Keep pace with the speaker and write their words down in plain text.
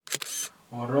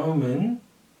Roman,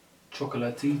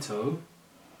 Chocolatito,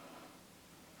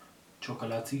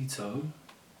 Chocolatito,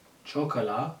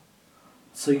 Chocolatito,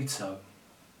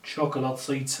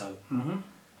 Chocolatito,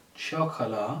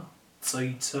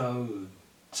 Chocolatito,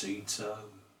 Tito.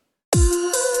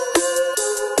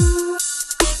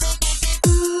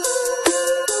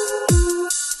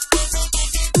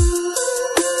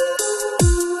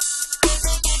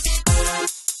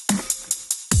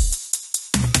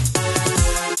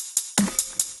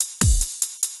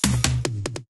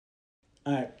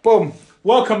 Alright, boom.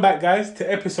 Welcome back, guys,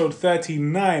 to episode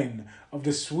 39 of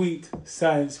the Sweet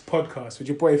Science Podcast with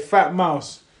your boy Fat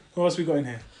Mouse. Who else we got in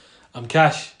here? I'm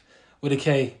Cash with a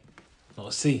K, not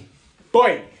a C.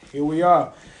 Boy, here we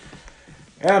are.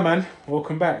 Yeah, man.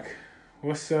 Welcome back.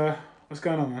 What's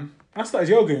going on, man? I started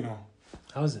yoga, you know.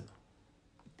 How is it?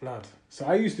 Blood. So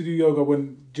I used to do yoga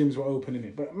when gyms were open,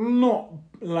 innit? But not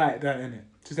like that, innit?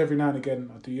 Just every now and again,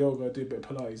 I do yoga, I do a bit of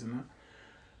Pilates and that.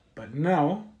 But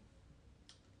now,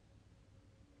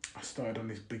 I started on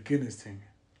this beginner's thing.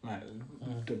 Like,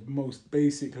 the most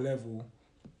basic level,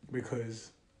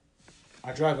 because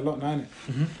I drive a lot now,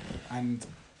 innit? And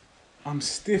I'm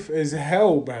stiff as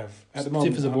hell, bruv. At the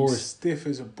moment, Stiff as a board. I'm stiff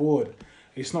as a board.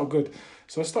 It's not good.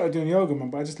 So I started doing yoga, man,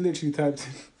 but I just literally typed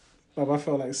in, bruv, I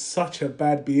felt like such a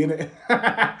bad bee, innit?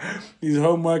 These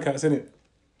home workouts, innit?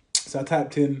 So I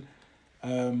typed in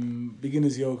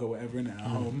beginner's yoga, whatever, innit, at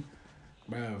home.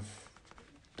 Bruv,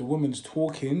 the woman's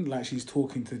talking like she's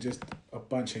talking to just a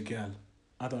bunch of gal.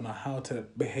 I don't know how to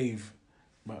behave,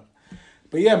 but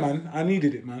yeah, man, I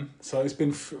needed it, man. So it's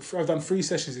been, I've done 3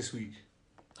 sessions this week.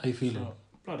 How you feeling? So,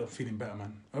 blood, I'm feeling better,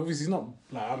 man. Obviously, it's not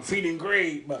like I'm feeling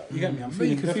great, but you get me. I'm But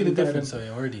feeling you can feel the difference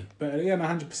already. But yeah, no,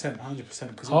 100%.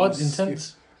 Hard,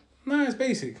 intense? No, it's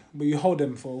basic, but you hold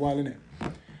them for a while, innit?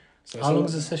 So How long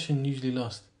does a session usually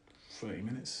last? 30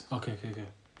 minutes. Okay.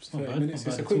 It's not 30 bad. minutes. Not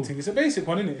It's a bad quick at all. thing. It's a basic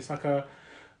one, innit? It's like a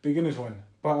beginner's one.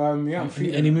 But yeah, I'm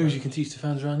feeling Any it, moves man. you can teach the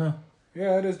fans right now?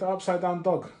 Yeah, there's the upside down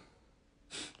dog.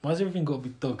 Why's everything got to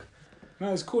be dog?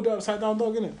 No, it's called the upside down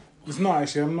dog, innit? It's not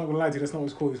actually. I'm not gonna lie to you. That's not what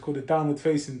it's called. It's called the downward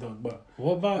facing dog. But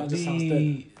What about That just sounds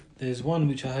dead. There's one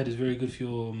which I heard is very good for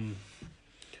your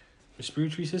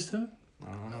respiratory system.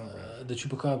 I don't know. The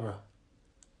chupacabra.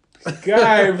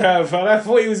 Guy, bruv, I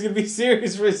thought he was gonna be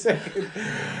serious for a second.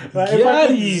 Like, if I Got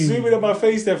could you. zoom in on my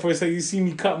face there for a second, you see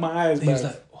me cut my eyes. And he was bruv.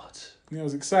 like, what? Yeah, I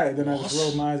was excited. Then I just What?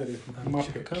 rolled my eyes at this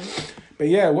muppet. Chupacabra? But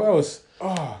yeah, what else?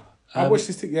 Oh, I Um, watched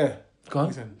this thing. Yeah, Go on.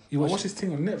 listen, You I watched watched this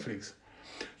thing on Netflix.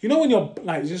 You know when you're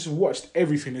like just watched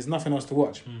everything, there's nothing else to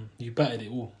watch. You battered it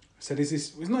all. So there's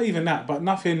this. It's not even that, but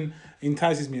nothing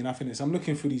entices me enough in it. So I'm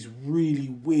looking for these really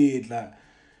weird, like,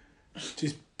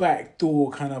 just backdoor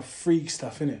kind of freak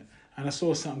stuff in it. And I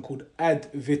saw something called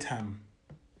Ad Vitam.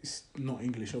 It's not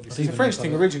English, obviously. It's a French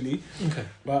thing originally, Okay.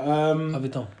 but Have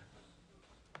it done.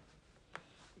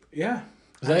 yeah.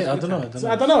 Is that it? I don't know.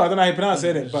 I don't know how you pronounce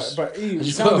it, but it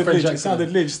just sounded put a French lig. It accent sounded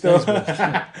on. lig still.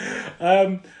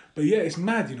 But yeah, it's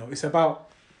mad, you know. It's about,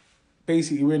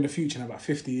 basically, we're in the future in about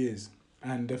 50 years.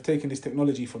 And they've taken this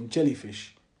technology from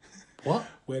jellyfish, What?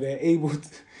 where they're able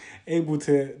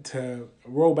to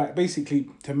roll back, basically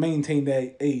to maintain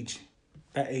their age,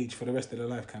 that age for the rest of their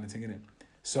life kind of thing, innit?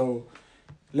 So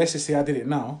let's just say I did it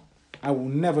now. I will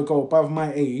never go above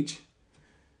my age,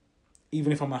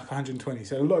 even if I'm like 120.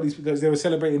 So a lot of these, because they were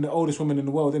celebrating the oldest woman in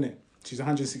the world, innit? She's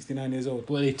 169 years old.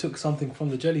 Well, they took something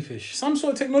from the jellyfish. Some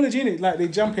sort of technology in it, like they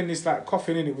jump in this like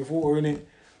coffin in it with water in it,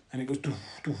 and it goes doof,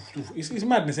 doof, doof. It's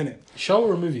madness, innit? Show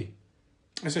or a movie?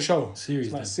 It's a show. Series,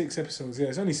 It's like then. 6 episodes. Yeah,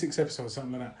 it's only 6 episodes,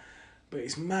 something like that. But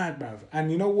it's mad, bruv.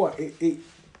 And you know what?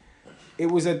 It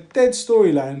was a dead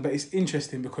storyline, but it's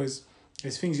interesting because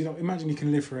there's things you don't imagine you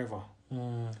can live forever.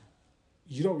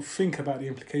 You don't think about the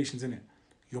implications in it.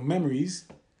 Your memories,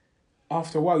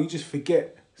 after a while, you just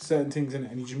forget certain things in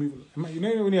it, and you just move. You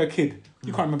know, when you're a kid,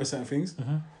 you can't remember certain things.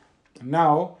 And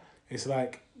now it's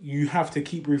like you have to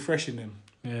keep refreshing them.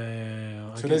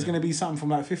 Yeah. So there's going to be something from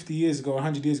like 50 years ago,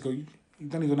 100 years ago. You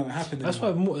don't even know what happened. That's why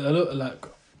anymore. I look like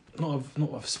not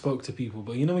I've spoke to people,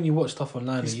 but you know when you watch stuff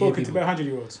online, You've and you hear spoken to people, about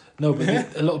 100-year-olds. no,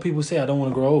 but a lot of people say I don't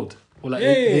want to grow old, or like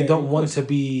Yeah, they yeah, don't of want course. to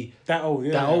be That old,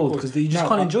 yeah. that old because you just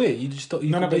can't enjoy it. You just don't. You,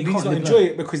 No, but you these can't don't live enjoy life.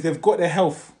 it because they've got their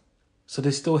health. So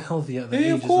they're still healthy at that Yeah,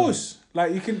 age. of as well. course.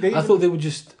 Like you can. I thought they were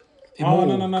just. Oh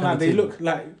immortal no! kind of They thing. look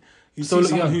like you Still see look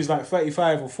someone young. who's like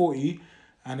 35 or 40,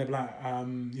 and they're like,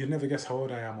 you'd never guess how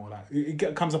old I am, or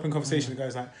like comes up in conversation. The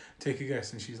guy's like, take a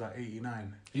guess, and she's like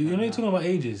 89. You know you're talking about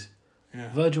ages. Yeah.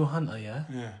 Virgil Hunter, yeah.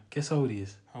 Yeah. Guess how old he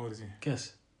is. How old is he?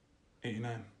 Guess.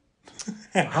 89.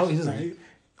 How old is No, he?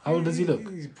 How old does he look?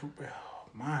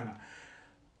 Man,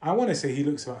 I want to say he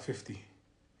looks about 50.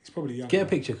 He's probably young. Get a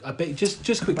picture. I bet just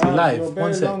quickly You're live. very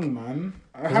 1 sec. long, man.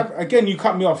 Again, you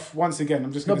cut me off once again.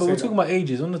 I'm just No, gonna but we're say talking about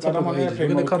ages. On the topic of ages, we're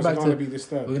gonna come back to. be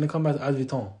disturbed. We're gonna come back to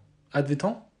Adviton.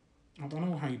 Adviton? I don't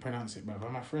know how you pronounce it, bro.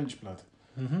 I'm a French blood.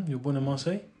 You're born in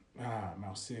Marseille.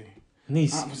 Marseille.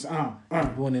 Nice.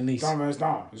 Born in Nice. Am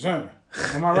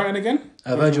I writing again?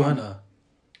 Virgil Hunter.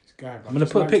 Guy, I'm gonna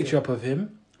put a picture up of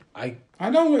him. I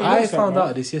know what he I looks found like,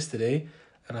 out this yesterday,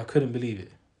 and I couldn't believe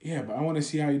it. Yeah, but I want to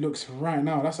see how he looks right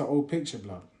now. That's an old picture,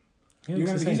 blood.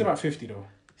 He's about 50 though.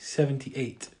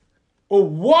 78. Oh,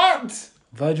 what?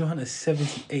 Virgil Hunter's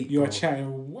 78. You're bro.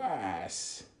 chatting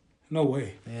was. No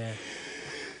way. Yeah.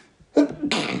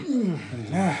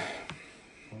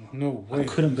 No I way.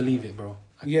 couldn't believe it, bro.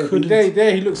 Yeah, but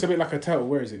there he looks a bit like a turtle.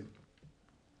 Where is it?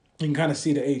 You can kind of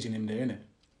see the age in him there, innit?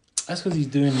 That's because he's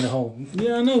doing the whole.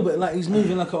 Yeah, I know, but like he's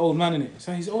moving like an old man, innit?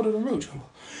 So he's older than Roach.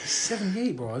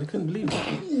 78, bro. I couldn't believe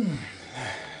it.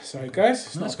 Sorry, guys.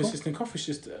 It's No, not that's cool. persistent cough. It's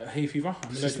just hay fever. I'm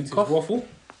allergic Persistent to cough. waffle.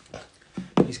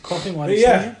 He's coughing while But he's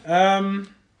yeah,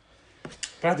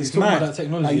 But it's talking about mad. that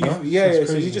technology, Like, though. yeah, That's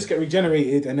so crazy. you just get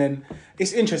regenerated, and then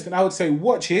it's interesting. I would say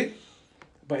watch it,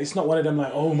 but it's not one of them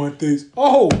like, oh my days.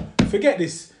 Oh, forget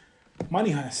this.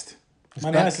 Money Heist.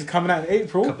 Money back. Heist is coming out in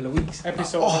April. Couple of weeks.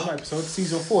 Episode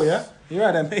season 4. Yeah, you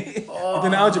right there, mate. I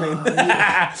didn't algemate.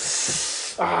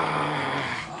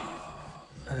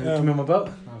 Do you remember my belt?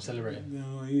 I'm celebrating.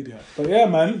 No, idiot. But yeah,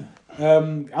 man,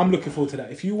 I'm looking forward to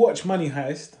that. If you watch Money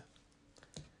Heist,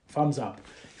 thumbs up.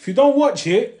 If you don't watch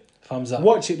it, Thumbs up.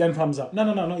 watch it then thumbs up.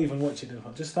 No, not even watch it then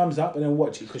thumbs. Just thumbs up and then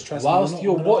watch it because trust Whilst me,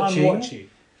 you're watching, watch it.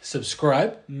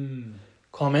 Subscribe,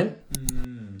 comment,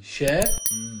 share,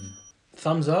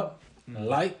 thumbs up,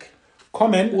 like.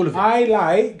 Comment. All of it. I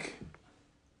like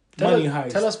Money Tell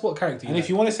Heist. us what character you And like. if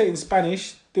you want to say it in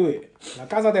Spanish, do it. La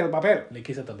Casa del Papel. Le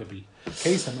quesadilla, baby.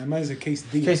 Queso, my man's a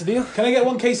quesadilla. Quesadilla? Can I get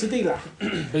one quesadilla?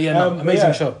 But yeah, no, But amazing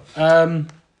yeah. show.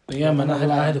 But yeah, man, I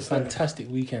had a Sorry. fantastic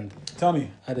weekend. Tell me.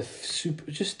 I had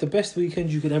just the best weekend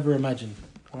you could ever imagine.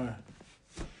 Why?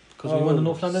 Because we won the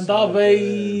North London so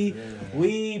Derby. good, yeah.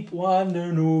 We won the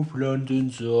North London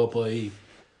Derby.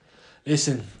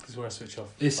 Listen, This is where I switch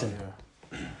off. Listen.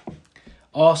 Oh,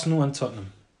 Arsenal and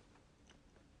Tottenham.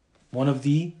 One of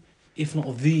the, if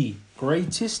not the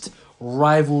greatest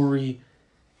rivalry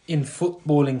in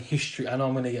footballing history. I know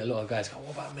I'm going to get a lot of guys going,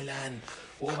 what about Milan?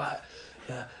 What about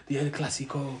the El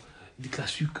Clasico? The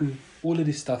Clasico? All of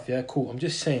this stuff, yeah, cool. I'm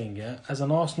just saying, yeah, as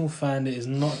an Arsenal fan, there is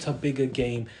not a bigger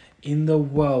game in the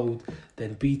world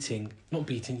than not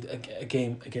beating a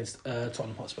game against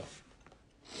Tottenham Hotspur.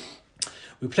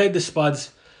 We played the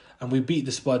Spuds and we beat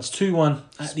the Spuds 2-1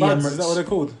 at the Spuds, Emirates. is that what they're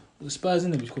called? The Spurs,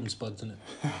 innit? We just call them Spuds,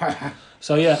 innit?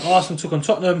 So yeah, Arsenal took on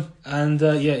Tottenham, and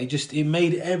it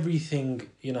made everything,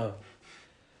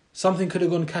 something could have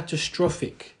gone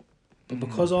catastrophic, but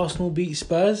because Arsenal beat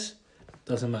Spurs,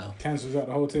 doesn't matter. Cancels out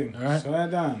the whole thing. All right. So they're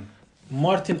down.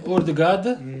 Martin Odegaard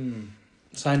Mm.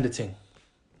 signed the thing.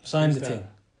 Who's that?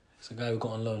 It's a guy we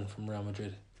got on loan from Real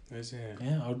Madrid. Is it?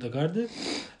 Yeah, Odegaard.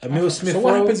 Emil Smith. So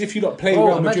what happens if you don't play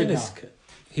Real Madrid now?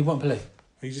 He won't play.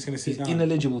 Are you just going to sit He's down?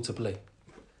 ineligible to play.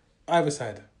 Either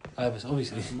side.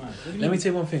 Obviously. That's mad. What do you Let me mean?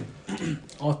 tell you one thing.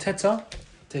 Arteta,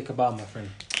 take a bow, my friend.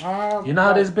 You know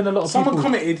how there's been a lot of someone people...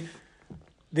 commented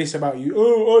this about you.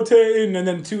 Oh, Arteta in, and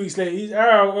then 2 weeks later, he's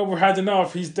out. Oh, we've had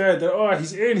enough. He's dead. Oh,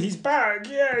 he's in. He's back.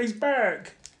 Yeah, he's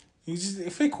back. He's just a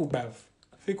fickle, bruv.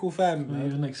 Fickle fan, You man.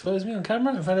 even expose me on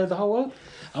camera in front of the whole world?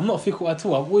 I'm not fickle at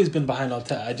all. I've always been behind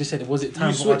Arteta. I just said, was it time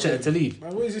You for switch Arteta it. to leave?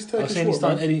 Man, what is this I Turkish was saying he's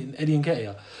water, starting Eddie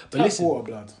Nketiah. But Tap listen, water,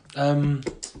 blood.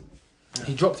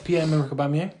 he dropped Pierre-Emerick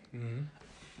Aubameyang.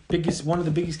 Mm-hmm. One of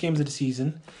the biggest games of the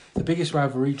season, the biggest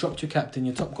rivalry. Dropped your captain,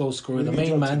 your top goal scorer, the Really main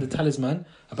dropped man, him. the talisman,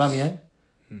 Aubameyang,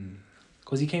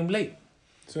 because he came late.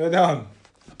 So they're down.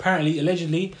 Apparently,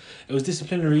 allegedly, it was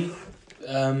disciplinary.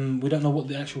 We don't know what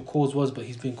the actual cause was, but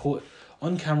he's been caught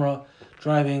on camera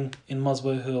driving in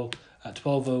Muswell Hill at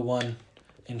 12:01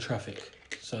 in traffic.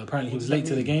 So apparently he was late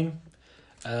to the game.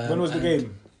 When was the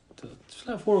game? It's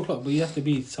like 4 o'clock, but you have to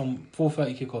be some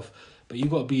 4:30 kickoff. But you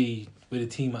got to be with the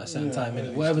team at a certain time,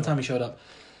 innit? Whatever time he showed up.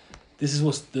 This is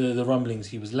what's the rumblings.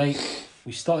 He was late.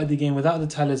 We started the game without the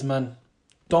talisman.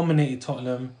 Dominated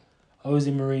Tottenham. Jose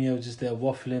Mourinho was just there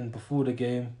waffling before the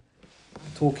game,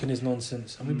 talking his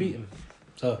nonsense, and we beat him.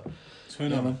 So,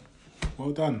 man,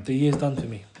 Well done. the year's done for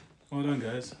me. Well done,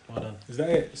 guys. Well done. Is that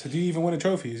it? So do you even win a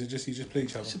trophy? Is it just you just play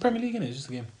each other? It's the Premier League, innit? It's just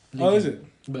a game. Oh, is it?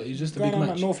 But it's just a Going big on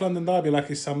match. that North London derby like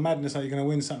it's some madness like you're going to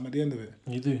win something at the end of it.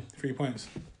 You do. 3 points.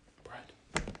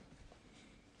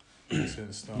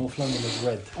 Excellent stuff. North London is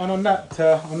red. And on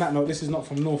that note, this is not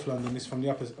from North London. It's from the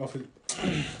opposite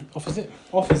Opposite?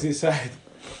 opposite side.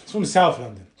 It's from South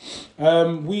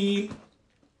London. We,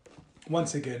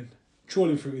 once again,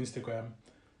 trawling through Instagram,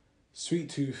 Sweet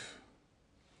Tooth,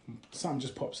 something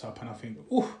just pops up and I think,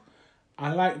 ooh,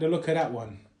 I like the look of that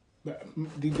one. But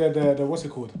the what's it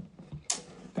called?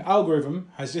 The algorithm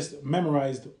has just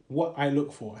memorized what I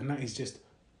look for, and that is just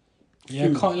Yeah,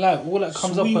 I can't lie. All that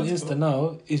comes Sweet up on Insta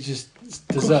now is just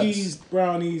desserts. cookies,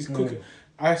 brownies, cookies.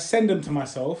 I send them to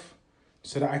myself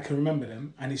so that I can remember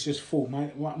them, and it's just full.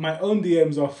 My own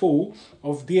DMs are full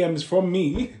of DMs from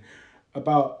me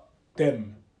about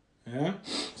them. Yeah,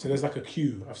 so there's like a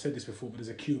queue. I've said this before, but there's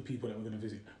a queue of people that we're gonna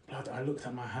visit. Blood, I looked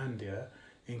at my hand, yeah,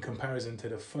 in comparison to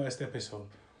the first episode,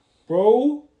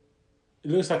 bro.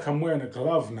 It looks like I'm wearing a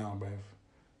glove now, bruv.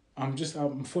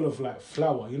 I'm full of like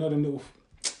flour. You know them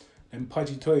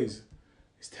pudgy toys.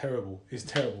 It's terrible. It's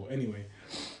terrible. Anyway,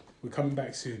 we're coming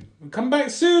back soon. We're coming back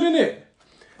soon,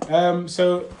 innit?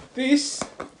 So this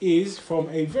is from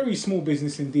a very small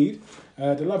business indeed.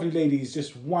 The lovely lady is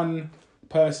just one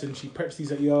person. She preps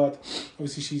these at yard.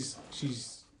 Obviously,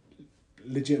 she's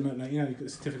legitimate. Like, you know, you got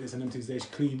certificates and them things there. She's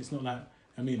clean. It's not like,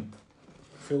 I mean,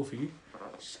 filthy.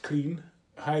 She's clean.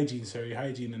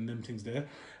 Hygiene and them things there.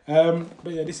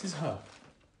 But yeah, this is her.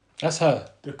 That's her.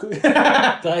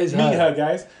 That is Meet her. her,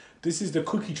 guys. This is the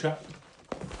Cookie Trap,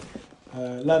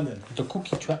 London. The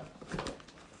cookie trap.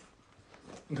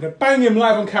 I'm gonna bang him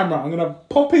live on camera. I'm gonna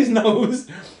pop his nose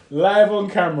live on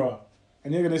camera,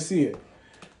 and you're gonna see it.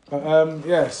 But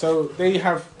yeah, so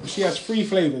she has 3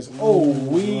 flavors. Oh,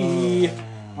 we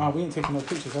ain't taking no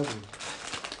pictures, have we?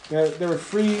 There are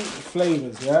 3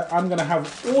 flavors. Yeah, I'm gonna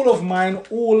have all of mine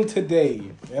all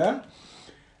today. Yeah,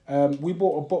 we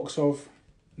bought a box of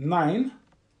 9.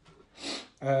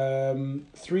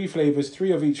 3 flavors,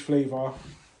 3 of each flavor.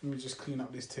 Let me just clean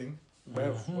up this thing.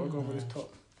 I'll go over this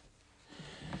top.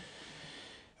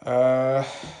 Bam.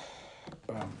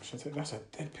 Should I take, that's a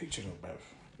dead picture though, Bev.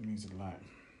 It needs a light.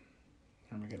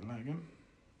 Can we get the light again?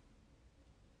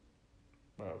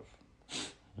 Bev.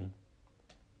 I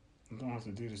don't have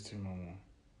to do this too no more.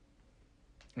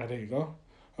 Ah, there you go.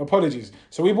 Apologies.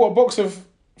 So we bought a box of.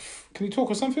 Can you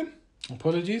talk or something?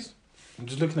 Apologies. I'm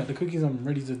just looking at the cookies. I'm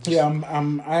ready to. I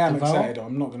am excited. Though.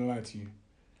 I'm not gonna lie to you.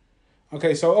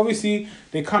 Okay, so obviously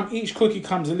they come. Each cookie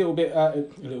comes a little bit.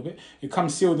 It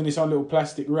comes sealed in its own little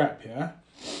plastic wrap. Yeah.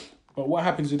 But what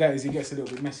happens with that is it gets a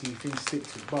little bit messy. Things stick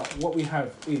to it. But what we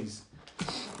have is.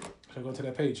 Should I go to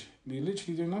their page? They're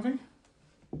literally doing nothing.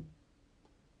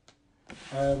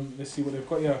 Let's see what they've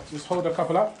got here. Just hold a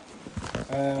couple up.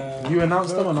 You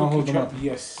announce them and I'll hold them up.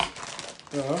 Yes.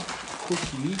 The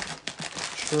Cookie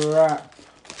Trap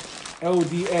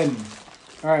LDN.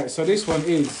 Alright, so this one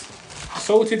is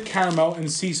salted caramel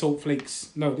and sea salt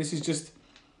flakes. No, this is just...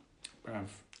 Bruv,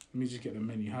 let me just get the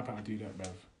menu. How about I do that,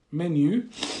 bruv? Menu.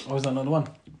 Oh, is that not the one?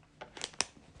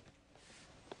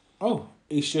 Oh,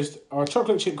 it's just our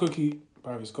chocolate chip cookie.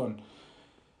 Bruv, it's gone.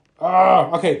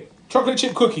 Okay. Chocolate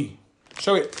chip cookie.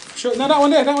 Show it. No, that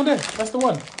one there. That's the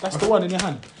one. That's the one in your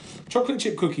hand. Chocolate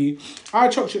chip cookie. Our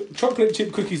chocolate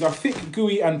chip cookies are thick,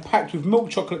 gooey, and packed with milk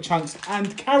chocolate chunks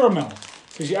and caramel.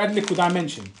 Because you add liquid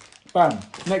dimension. Bam.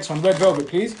 Next one, red velvet,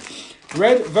 please.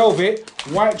 Red velvet,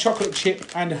 white chocolate chip,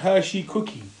 and Hershey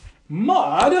cookie.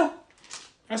 Mud?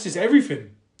 That's just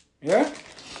everything. Yeah?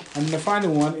 And the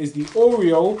final one is the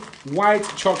Oreo white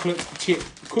chocolate chip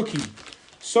cookie.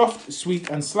 Soft, sweet,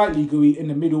 and slightly gooey in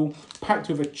the middle, packed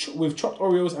with chopped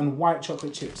Oreos and white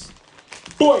chocolate chips.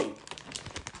 Boy!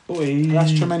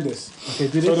 That's tremendous. Okay,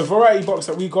 so the variety box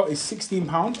that we got is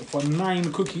 £16 for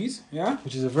 9 cookies. Yeah?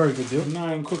 Which is a very good deal.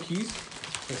 9 cookies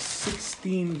for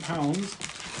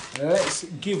 £16. Let's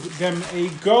give them a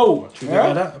go. Should we do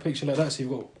like that? A picture like that, so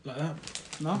you've got like that?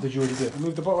 No? Did you already do it? I'll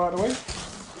move the bottle out of the way.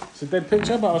 It's a dead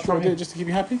picture, but I'll try to do it just to keep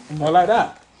you happy. I like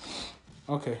that.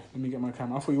 Okay, let me get my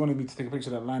camera. I thought you wanted me to take a picture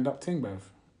of that lined up thing, Bev.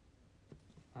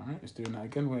 Alright, let's do that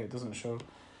again. Wait, it doesn't show.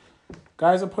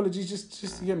 Guys, apologies,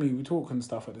 just to get me. We talk and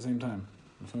stuff at the same time.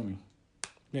 You feel me?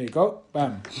 There you go.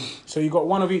 Bam. So you got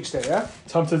 1 of each there, yeah?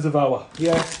 Time to devour.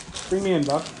 Yeah. Bring me in,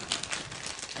 bud.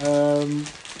 Go.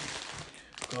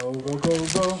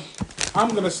 I'm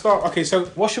going to start. Okay, so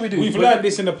what should we do? We've learned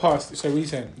this in the past. So what are you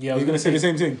saying? Yeah, you're going to say the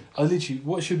same thing?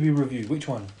 What should we review? Which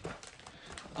one?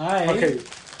 Okay.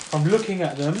 From looking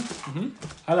at them,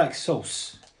 I like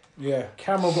sauce. Yeah.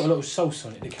 Caramel got a little sauce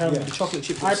on it. The caramel, the chocolate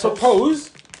chip. I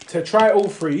propose to try all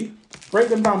 3, break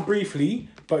them down briefly,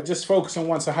 but just focus on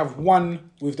one. So have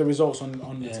one with the results on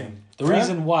the thing. The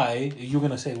reason why, you're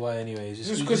going to say why anyway, is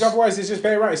just because otherwise it's just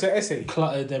very right. It's an essay.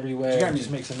 Cluttered everywhere. It just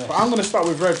makes a mess. But I'm going to start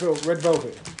with red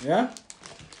velvet. Yeah?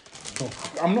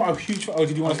 sure. I'm not a huge fan. Oh,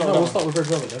 did you want to start No, we'll with that start with red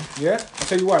velvet then. one? Yeah? I'll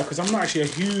tell you why, because I'm not actually a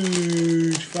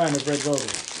huge fan of red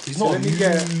velvet. He's So not let me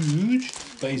get- huge,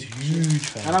 but he's huge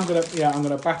fan. And I'm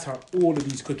gonna batter all of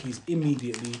these cookies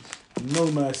immediately.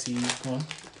 No mercy. Come on.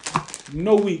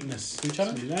 No weakness. Food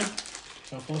challenge? You know?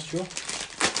 Shall I fast draw?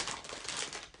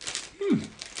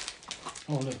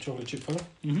 Oh, look, chocolate chip fella.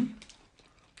 Mm-hmm.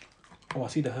 Oh, I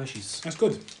see the Hershey's. That's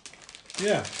good.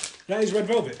 Yeah. That is red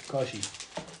velvet. Hershey's.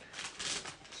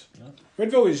 Red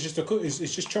velvet is just it's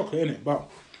just chocolate, innit? But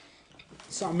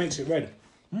something makes it red.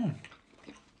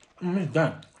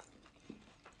 Damn.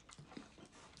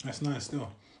 That's nice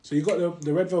still. So you got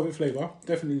the red velvet flavour,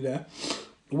 definitely there.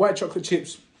 The white chocolate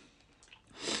chips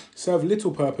serve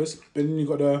little purpose, but then you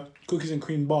got the cookies and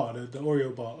cream bar, the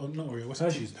Oreo bar. Oh, not Oreo, what's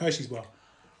Hershey's. Hershey's bar.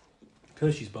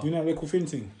 Hershey's bar. You know that little thin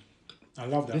thing? I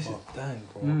love that This bar. is dang,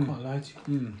 bro. I can't lie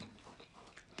to you.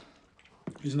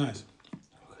 It's nice.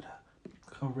 Look at that.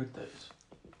 Look how red that is.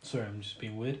 Sorry, I'm just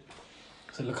being weird.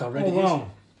 So look how red Oh it is. wow.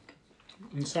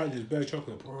 Inside there's bare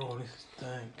chocolate. Bro, this is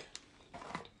dank.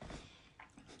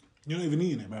 You're not even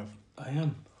eating it, bruv. I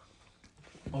am.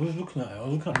 I was looking at it. I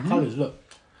was looking at the colours. Look,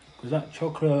 because that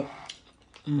chocolate,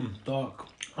 dark.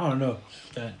 I don't know.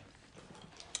 It's dank.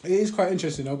 It is quite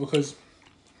interesting though because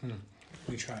let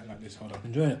me try it like this. Hold on.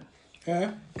 Enjoying it.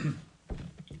 Yeah.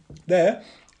 There,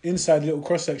 inside the little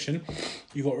cross section,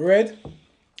 you got red,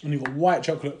 and you got white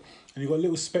chocolate, and you got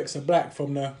little specks of black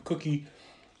from the cookies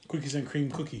and cream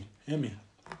cookie. Hear me?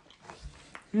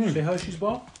 Say Hershey's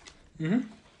bar. Mm-hmm.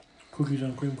 Cookies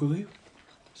and cream cookie.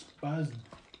 Spaz.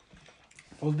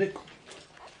 What's dick?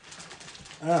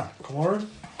 Ah. Come on.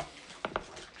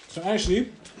 So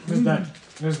actually, It's done.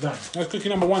 It's done. that's cookie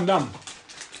number 1 done.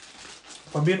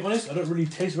 If I'm being honest, I don't really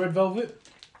taste red velvet.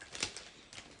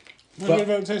 What But- does red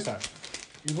velvet taste like?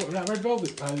 You've got that red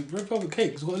velvet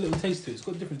cake. It's got a little taste to it. It's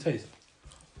got a different taste.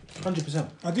 100%.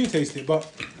 I do taste it, but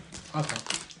I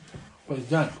can't. But it's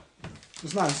done.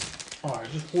 it's nice.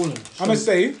 Alright, just falling. I'm gonna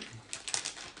say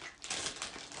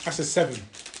that's a 7.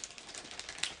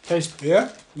 Taste. Yeah?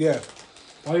 Yeah.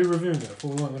 Why are you reviewing it? I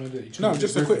thought we weren't going to do it. No,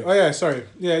 just a quick. Oh yeah, sorry.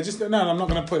 Yeah, just no. I'm not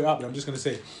gonna put it up there. I'm just gonna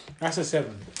say that's a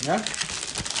 7. Yeah.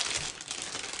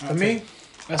 For me,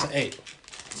 that's an 8.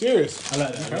 Serious. I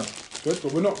like that. Okay. Good,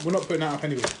 but we're not putting that up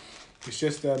anyway. It's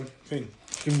just thing.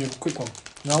 Giving you a quick one.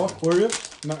 Now what? Oreo?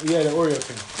 No, yeah, the Oreo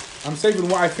thing. I'm saving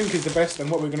what I think is the best and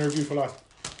what we're gonna review for last.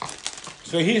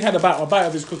 So he had about a bite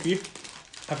of his cookie.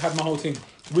 I've had my whole thing.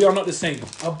 We are not the same.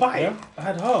 A bite? Yeah. I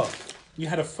had half. You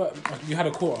had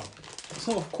a quarter. It's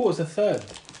not, of course, a third.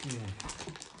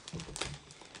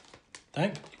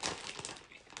 Thank.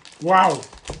 Wow,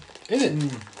 Is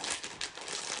it?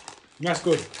 that's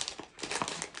good.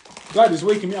 God, it's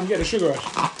waking me. I'm getting a sugar rush.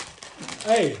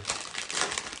 Hey,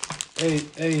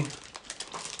 A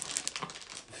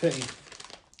 30.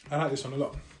 I like this one a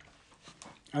lot.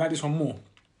 I like this one more.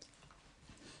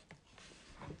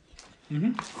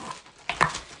 Do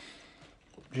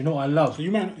you know what I love? So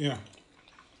you might, yeah.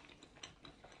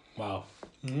 Wow.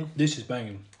 This is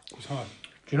banging. It's hard.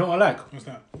 Do you know what I like? What's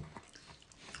that?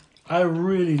 I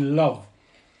really love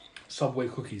Subway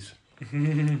cookies.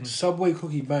 Subway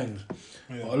cookie bangs.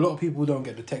 Yeah. But a lot of people don't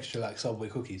get the texture like Subway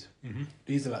cookies.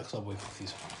 These are like Subway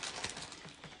cookies.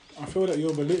 I feel that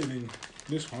you're belittling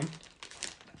this one.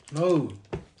 No.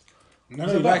 No,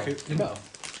 Is you it like better? it. It's better.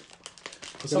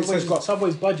 But this has got,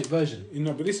 Subway's budget version. you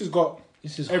know, but this has got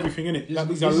This is everything in it. This- Like,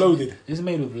 these this- are loaded. This is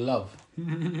made with love.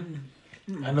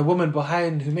 And the woman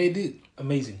behind who made it,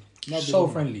 amazing. Lovely So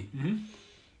woman. friendly.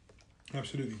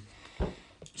 Absolutely.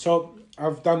 So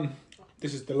I've done.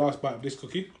 This is the last bite of this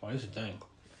cookie. Oh, this is dank.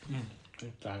 This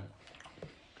is dank.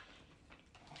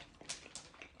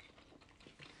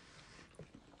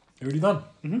 You already done?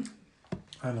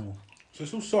 Animal. So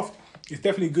it's all soft. It's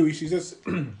definitely gooey. She says,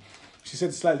 she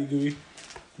said slightly gooey.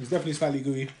 It's definitely slightly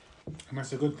gooey, and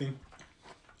that's a good thing.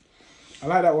 I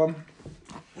like that one.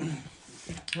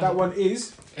 That one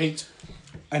is 8.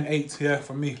 an 8. Yeah,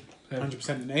 from me, 100%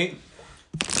 an 8.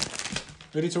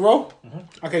 Ready to roll?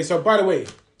 Okay. So by the way,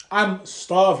 I'm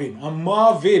starving. I'm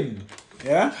Marvin.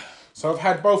 Yeah. So I've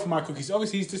had both of my cookies.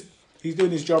 Obviously, he's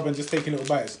doing his job and just taking little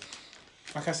bites.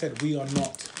 Like I said, we are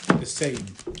not the same.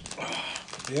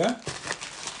 Yeah?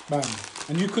 Bam.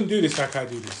 And you couldn't do this like I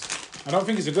do this. I don't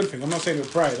think it's a good thing. I'm not saying it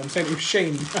with pride. I'm saying it with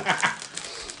shame.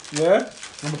 Yeah?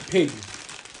 I'm a pig.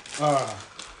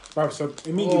 Bruv, so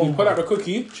immediately Oh pull out my- the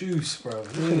cookie. Juice, bro. Look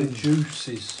at the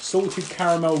juices. Salted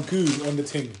caramel goo on the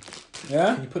tin.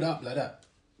 Yeah? Can you put it up like that?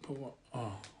 Put what?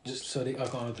 Oh. Just so they, I can't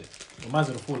hold it. Mine's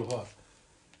gonna fall apart.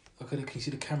 Look at it. Can you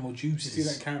see the caramel juices? You see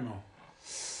that caramel?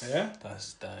 Yeah?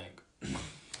 That's dank.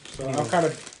 So I've kind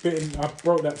of I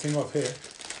broke that thing off here.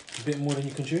 A bit more than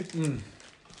you can chew.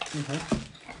 Okay.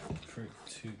 3,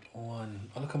 2, 1.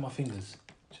 Oh, look at my fingers.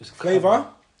 Just Flavour.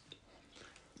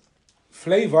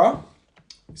 Flavour.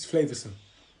 It's flavoursome.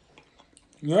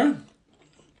 Yeah.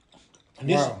 And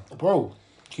this, Wow. bro,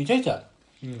 can you taste that?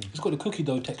 It's got the cookie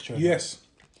dough texture. In it.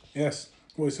 Yes.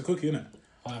 Well, it's a cookie, isn't it?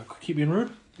 Keep being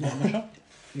rude. Not much up.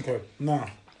 Okay. Nah.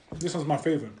 This one's my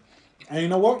favourite. And you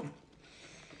know what?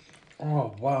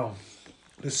 Oh wow.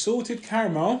 The salted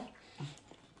caramel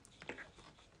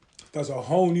does a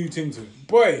whole new thing to it.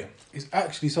 Boy. It's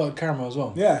actually salted caramel as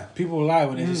well. Yeah. People lie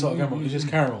when they say salted caramel. It's just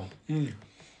caramel.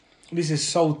 This is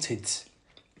salted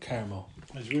caramel.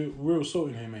 There's real salt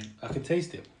in here, mate. I can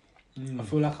taste it. I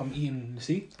feel like I'm eating the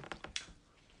sea.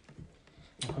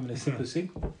 I'm having a sip of sea.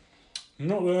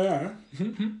 Not there.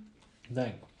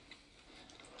 Dank.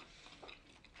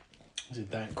 Is it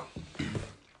dank?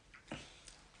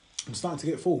 I'm starting to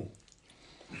get full.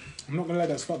 I'm not going to let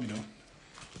that stop me, though.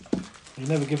 You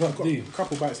never give up, I've got do you? a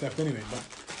couple bites left anyway, but...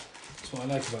 That's what I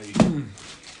like about you.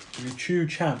 You're a true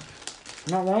champ.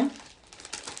 Not one.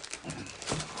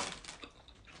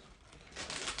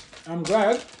 I'm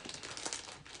glad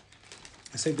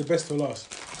I saved the best for last.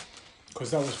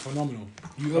 Because that was phenomenal.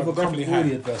 You I've overcome definitely all had.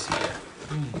 the adversity.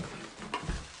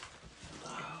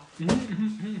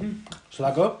 Shall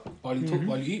I go while you talk,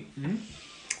 while you eat?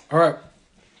 All right.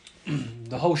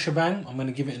 The whole shebang, I'm going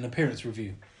to give it an appearance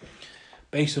review.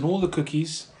 Based on all the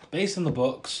cookies, based on the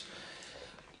box,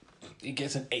 it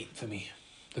gets an 8 for me.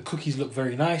 The cookies look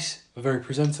very nice, very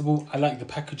presentable. I like the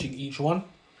packaging each one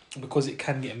because it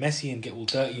can get messy and get all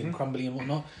dirty and crumbly and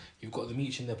whatnot. You've got them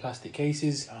each in their plastic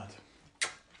cases.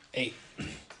 8. I'm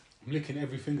licking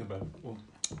every finger, bro. Oh.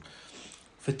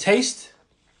 For taste,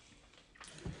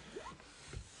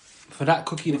 for that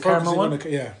cookie, the We're caramel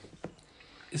focusing one, on the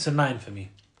it's a 9 for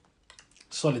me.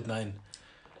 Solid 9.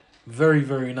 Very,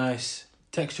 very nice.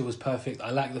 Texture was perfect.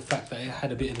 I like the fact that it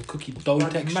had a bit of the cookie dough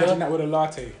texture. Imagine that with a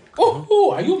latte.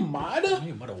 Oh, are you mad? Are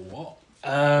you mad at what?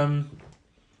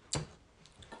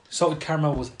 Salted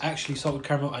caramel was actually salted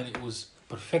caramel and it was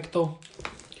perfecto.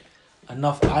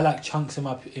 Enough. I like chunks in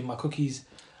my cookies.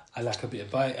 I like a bit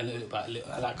of bite. I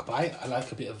like a bite. I like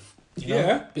a bit of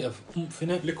bit of oomph in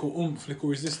it. Little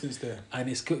resistance there. And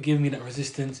it's giving me that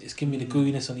resistance. It's giving me the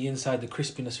gooiness on the inside, the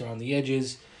crispiness around the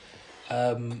edges.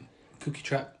 Cookie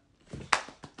trap.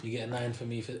 You get a 9 for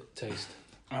me for taste.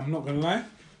 I'm not gonna lie.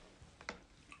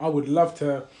 I would love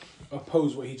to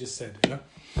oppose what he just said, yeah,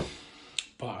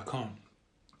 but I can't.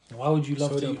 Why would you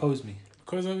love to oppose me?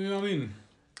 Because you know what I mean.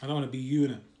 I don't want to be you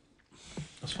in it.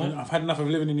 That's fine. I've had enough of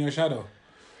living in your shadow.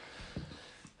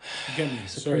 You get me?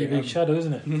 It's a pretty big shadow,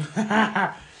 isn't it?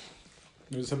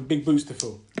 There's some big boots to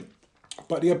fill.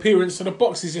 But the appearance of the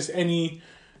box is just any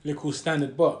little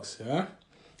standard box, yeah?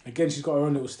 Again, she's got her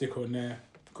own little sticker on there.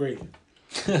 Great.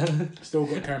 Still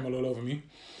got caramel all over me.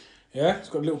 Yeah, it's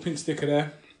got a little pink sticker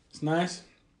there. It's nice.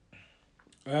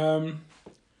 But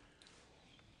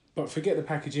forget the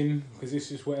packaging, because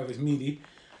this is whatever's meaty.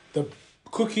 The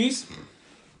cookies,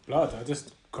 blood, I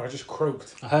just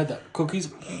croaked. I heard that.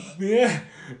 Cookies. Yeah.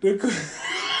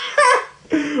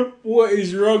 What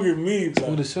is wrong with me, blood?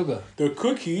 All the sugar. The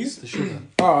cookies The sugar.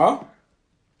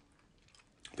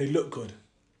 they look good.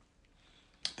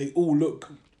 They all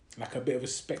look like a bit of a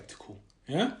spectacle.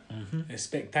 Yeah? They're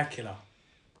spectacular.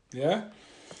 Yeah?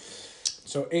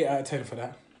 So 8 out of 10 for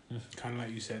that. Kind of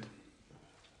like you said.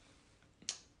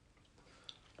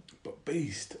 But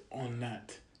based on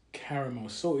that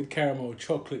salted caramel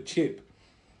chocolate chip,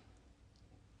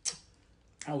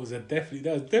 that was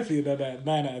definitely another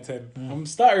 9 out of 10. I'm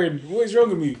stuttering. What is wrong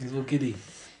with me? He's a little giddy.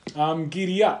 I'm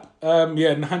giddy up.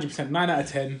 Yeah, 100%. 9 out of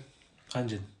 10.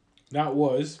 100. That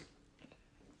was.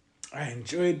 I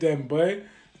enjoyed them, boy.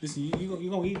 Listen, you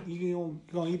gonna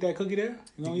eat that cookie there?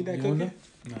 You gonna eat that cookie?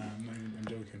 Nah, I'm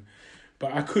joking.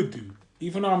 But I could do.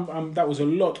 Even though that was a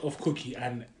lot of cookie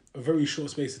and a very short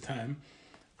space of time,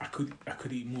 I could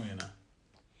eat more, you know.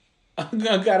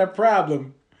 I got a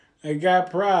problem. I got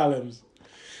problems.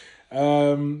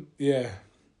 Yeah.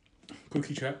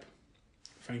 Cookie trap.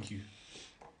 Thank you.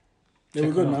 They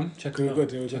were good, man. They were good.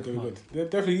 They were good. They're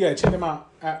definitely, check them out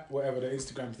at whatever the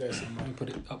Instagram's there somewhere. I'm going to put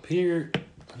it up here.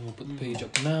 I'm going to put the page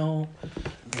up now.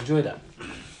 Enjoy that.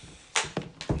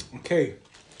 Okay.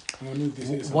 I'm going to move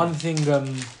this. One thing,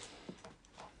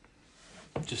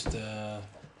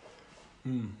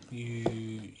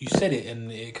 you said it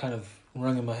and it kind of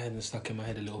rung in my head and stuck in my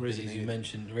head a little bit. As you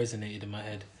mentioned, resonated in my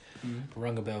head.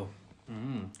 Rung a bell.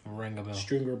 Rang a bell.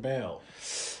 Stringer bell.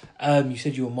 You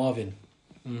said you were Marvin.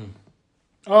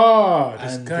 Oh,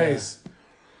 this guy's...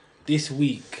 this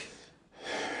week,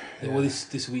 or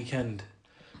this weekend,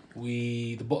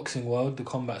 the boxing world, the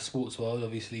combat sports world,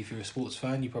 obviously, if you're a sports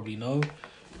fan, you probably know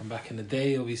from back in the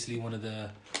day, obviously, one of the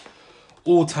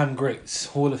all-time greats,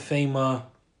 Hall of Famer.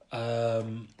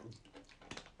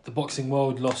 The boxing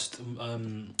world lost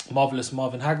marvelous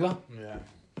Marvin Hagler. Yeah.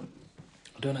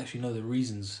 I don't actually know the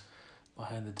reasons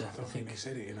behind the death. I think they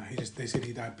said it. You know, they said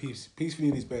he died peacefully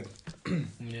in his bed.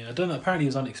 Yeah, I don't know. Apparently, it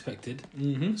was unexpected.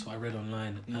 Mm-hmm. That's what I read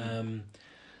online. Mm.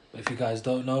 But if you guys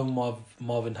don't know,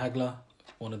 Marvin Hagler,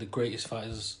 one of the greatest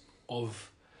fighters of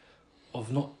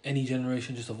not any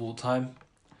generation, just of all time.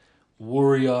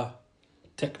 Warrior,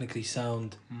 technically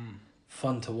sound,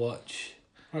 fun to watch.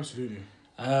 Absolutely.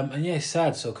 And yeah, it's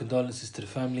sad. So condolences to the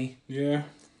family. Yeah.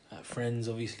 Friends,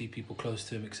 obviously, people close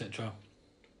to him, etc.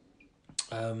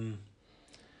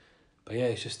 But yeah,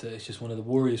 it's just one of the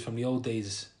warriors from the old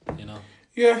days, you know.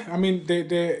 Yeah, I mean,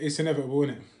 it's inevitable,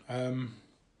 isn't it?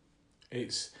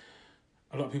 It's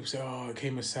a lot of people say, "Oh, it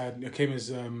came as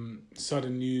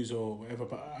sudden news or whatever,"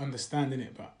 but I understand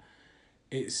it. But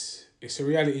it's a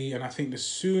reality, and I think the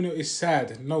sooner it's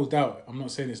sad, no doubt. I'm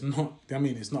not saying it's not. I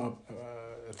mean, it's not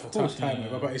a tough time,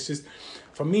 yeah. but it's just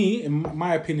for me. In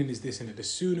my opinion, is this, innit? The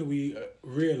sooner we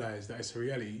realize that it's a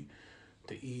reality,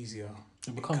 the easier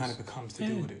it kind of becomes to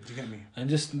deal with it. Do you get me? And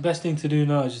just the best thing to do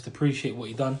now is just appreciate what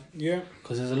he done. Yeah.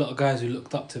 Because there's a lot of guys who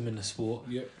looked up to him in the sport.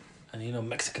 Yep. And you know,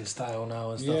 Mexican style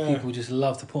now and stuff. Yeah. People just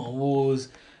love to put on walls.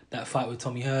 That fight with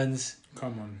Tommy Hearns.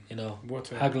 Come on. You know, what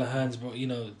Hagler Hearns, bro. You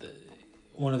know,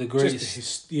 one of the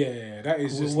greatest. That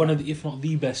is just one of the, if not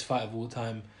the best fight of all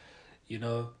time. You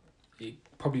know,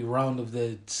 probably round of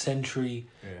the century.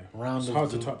 Yeah. Round it's of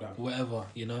hard the to top that. whatever.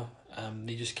 You know,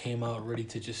 they just came out ready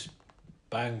to just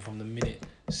bang from the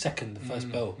second, the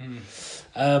first bell.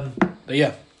 But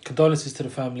yeah, condolences to the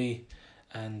family,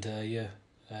 and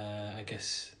I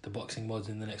guess the boxing mods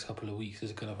in the next couple of weeks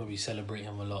is gonna probably celebrate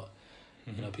him a lot.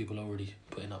 You know, people are already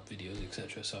putting up videos,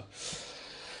 etc. So.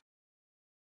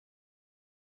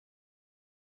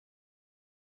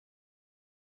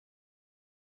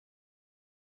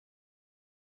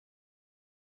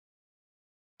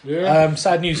 Yeah.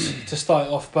 Sad news to start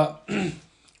it off, but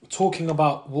talking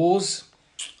about wars,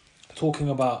 talking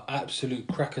about absolute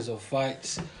crackers of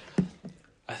fights,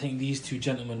 I think these two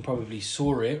gentlemen probably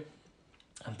saw it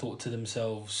and thought to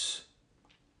themselves,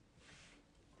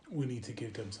 we need to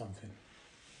give them something.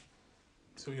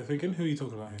 So you're thinking, who are you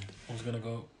talking about here? I was going to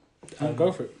go...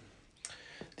 go for it.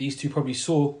 These two probably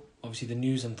saw, obviously, the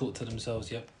news and thought to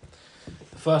themselves, yep.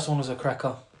 The first one was a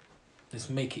cracker. Let's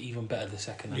make it even better the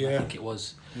second, and I think it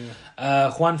was.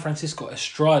 Yeah. Juan Francisco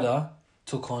Estrada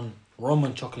took on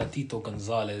Roman Chocolatito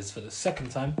Gonzalez for the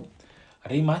second time. A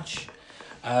rematch.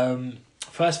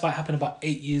 First fight happened about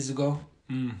 8 years ago.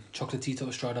 Chocolatito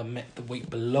Estrada met the weight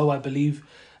below, I believe.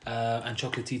 And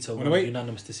Chocolatito won a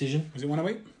unanimous decision. Was it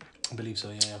 108? I believe so,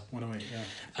 yeah. 108,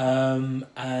 yeah.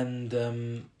 And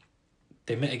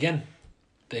they met again.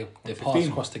 They paths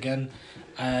crossed again.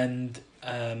 And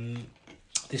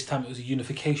this time it was a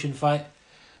unification fight.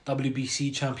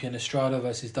 WBC champion Estrada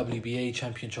versus WBA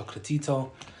champion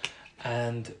Chocolatito.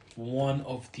 And one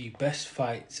of the best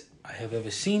fights I have ever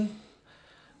seen.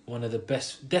 One of the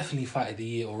best, definitely fight of the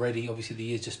year already. Obviously, the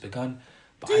year's just begun.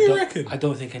 But Do you reckon? I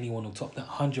don't think anyone will top that.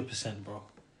 100%, bro.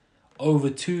 Over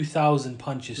 2,000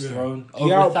 punches thrown. The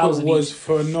over output 1,000 was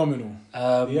phenomenal.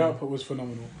 The output was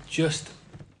phenomenal. Just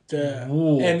the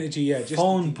energy, just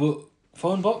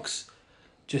phone box,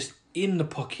 just in the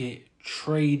pocket,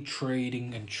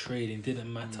 trading.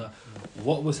 Didn't matter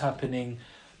what was happening.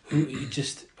 It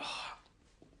just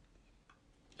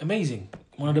amazing.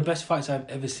 One of the best fights I've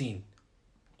ever seen.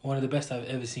 One of the best I've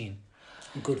ever seen.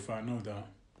 Good fight, no doubt.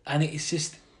 And it's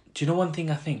just, do you know one thing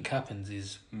I think happens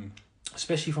is,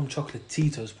 especially from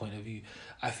Chocolatito's point of view,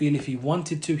 I feel if he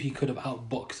wanted to, he could have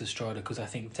outboxed Estrada because I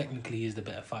think technically he's the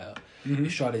better fighter.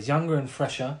 Estrada's younger and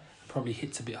fresher, probably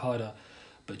hits a bit harder,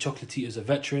 but Chocolatito's a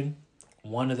veteran,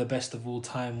 one of the best of all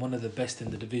time, one of the best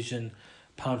in the division,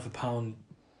 pound for pound,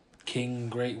 king,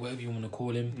 great, whatever you want to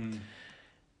call him.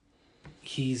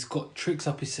 He's got tricks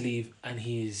up his sleeve and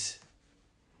he's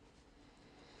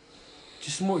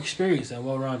just more experienced and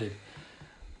well-rounded.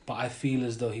 But I feel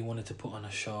as though he wanted to put on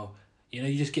a show. You know,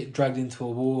 you just get dragged into a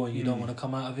war and you don't want to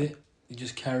come out of it. You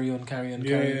just carry on.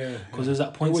 Because there's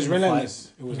that point. It was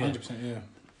relentless. It was 100%, yeah.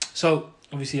 So,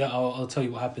 obviously, I'll tell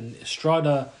you what happened.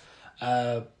 Estrada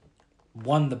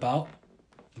won the bout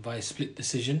by a split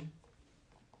decision.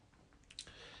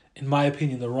 In my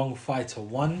opinion, the wrong fighter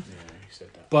won. Yeah, you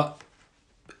said that. But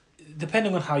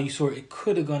depending on how you saw it, it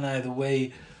could have gone either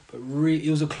way. But really,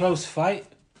 it was a close fight.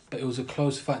 But it was a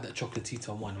close fight that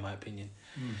Chocolatito won, in my opinion.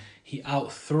 He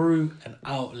outthrew and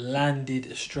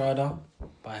outlanded Estrada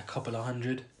by a couple of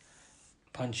hundred.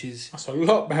 punches. That's a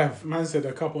lot, bruv. Man said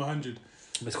a couple hundred.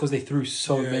 But it's because they threw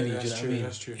so Yeah, many. Do you that's know true, what I mean?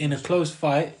 that's true, In that's a close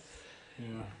fight, Yeah.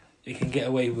 it can get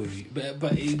away with you.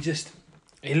 But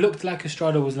it looked like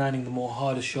Estrada was landing the more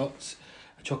harder shots.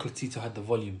 Chocolatito had the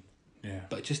volume. Yeah.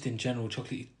 But just in general,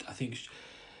 I think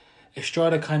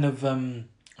Estrada kind of,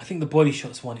 I think the body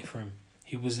shots won it for him.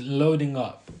 He was loading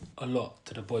up a lot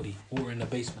to the body, water in the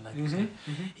basement, like you say.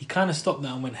 He kind of stopped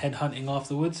that and went head hunting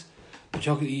afterwards. But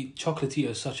Chocolatito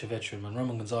is such a veteran, man.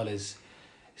 Roman Gonzalez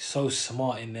is so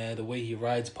smart in there. The way he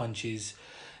rides punches,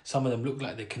 some of them look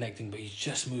like they're connecting, but he's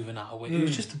just moving out of the way. It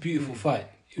was just a beautiful fight.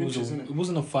 It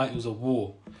wasn't a fight. It was a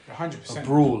war, 100%. a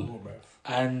brawl,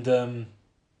 and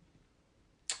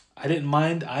I didn't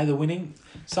mind either winning.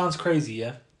 Sounds crazy,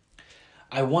 yeah.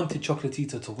 I wanted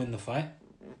Chocolatito to win the fight.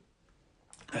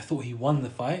 I thought he won the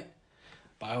fight,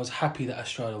 but I was happy that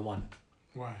Estrada won.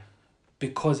 Why?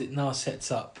 Because it now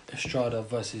sets up Estrada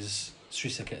versus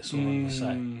Srisaket Sorong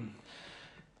Vasai.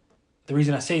 The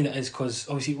reason I say that is because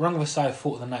obviously Rung Vasai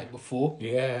fought the night before.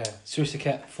 Yeah.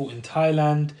 Srisaket fought in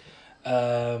Thailand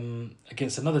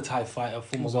against another Thai fighter,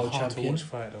 former world champion. It was a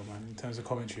hard to watch fight though, man, in terms of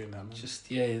commentary and that, man. Just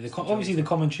obviously the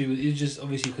commentary was just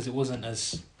obviously because it wasn't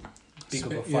as big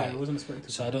of a fight. Yeah, it wasn't a spectacle.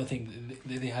 So I don't think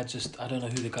they had just, I don't know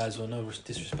who the guys were, no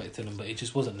disrespect to them, but it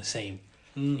just wasn't the same.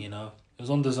 You know, it was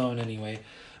on the zone anyway.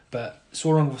 But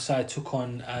Sorong Vasai took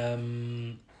on I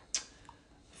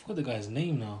forgot the guy's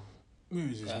name now. Who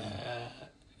is his name?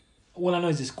 All I know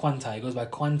is this Kwantai. It goes by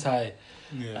Kwantai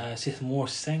Sithmore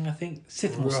Singh, I think.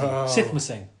 Sithmore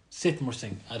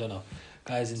Singh. I don't know.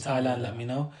 Guys in Thailand, let me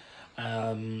know.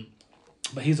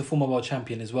 But he's a former world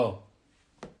champion as well.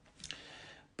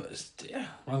 But yeah,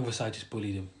 Rung Vasai just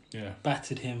bullied him. Yeah.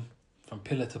 Battered him from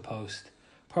pillar to post.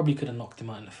 Probably could have knocked him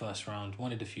out in the first round.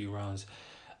 Wanted a few rounds.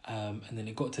 And then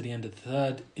it got to the end of the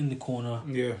third in the corner.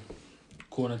 Yeah.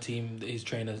 Corner team, his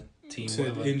trainer team.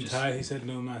 Said whatever, in Thai, he said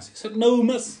no mas. He said no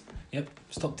mas. Yep,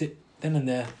 stopped it. Then and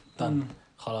there, done.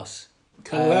 Khalas.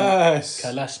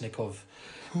 Kalashnikov.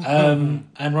 And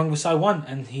Rung Vasai won.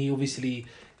 And he obviously, it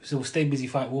was a stay busy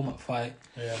fight, warm up fight.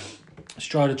 Yeah.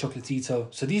 Estrada,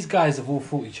 Chocolatito. So these guys have all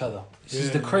fought each other. This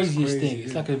is the craziest thing.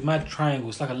 It's like a mad triangle.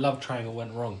 It's like a love triangle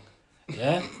went wrong.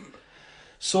 Yeah?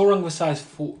 Sorong Vasai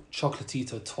fought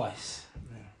Chocolatito twice.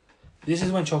 Yeah. This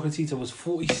is when Chocolatito was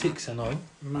 46-0,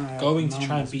 going to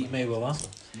try and beat Mayweather.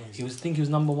 He was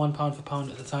number one pound for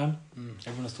pound at the time.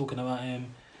 Everyone was talking about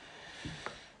him.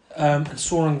 And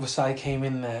Sorong Vasai came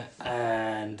in there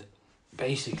and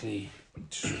basically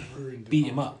beat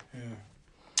him up. Yeah.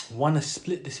 Won a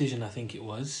split decision, I think it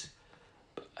was.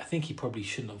 But I think he probably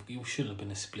shouldn't have. It shouldn't have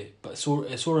been a split. But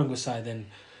Sorong Vasai then,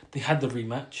 they had the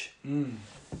rematch.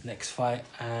 Next fight,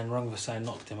 and Rung Vasai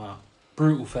knocked him out.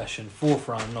 Brutal fashion, 4th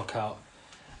round knockout,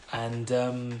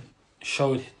 and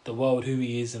showed the world who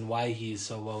he is and why he is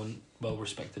so well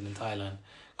respected in Thailand.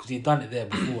 Because he'd done it there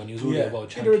before and he was already a world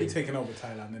champion. He'd already taken over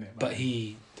Thailand, didn't it? But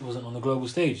he wasn't on the global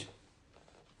stage.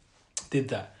 Did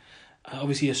that.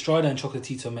 Obviously, Estrada and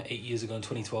Chocolatito met 8 years ago in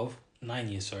 2012. 9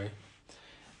 years, sorry.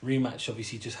 Rematch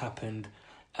obviously just happened.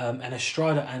 And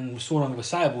Estrada and Sorong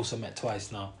Vasai have also met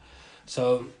twice now.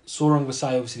 So Sorong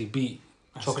Vasai obviously beat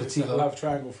Chocolatito. It's a love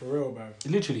triangle for real, bro.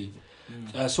 Literally.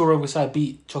 Sorong Vasai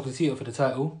beat Chocolatito for the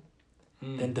title.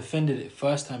 Then defended it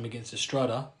first time against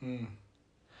Estrada. And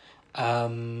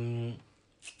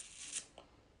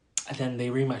then they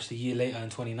rematched a year later in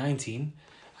 2019,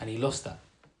 and he lost that.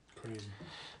 Crazy.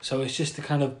 So it's just a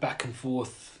kind of back and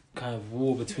forth kind of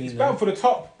war between it's them. bound for the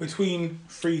top between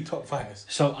 3 top fighters.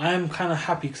 So I'm kind of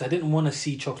happy because I didn't want to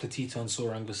see Chocolatito and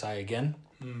Sorong Vasai again.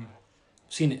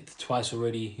 Seen it twice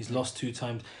already. He's lost 2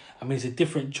 times. I mean, it's a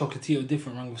different Chocolatito,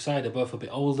 different Rung Vasai. They're both a bit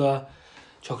older.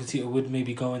 Chocolatito would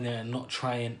maybe go in there and not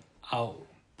try and out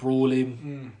brawl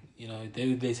him. You know,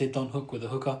 they say don't hook with a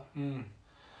hooker.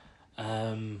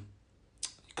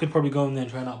 Could probably go in there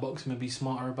and try and outbox him and be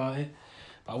smarter about it.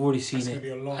 But I've already seen it.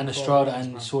 And Estrada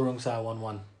and Sorong Vasai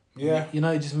 1-1. Yeah. You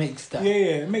know, it just makes that.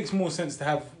 Yeah, it makes more sense to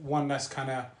have one that's kind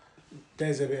of,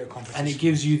 there's a bit of competition. And it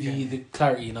gives you the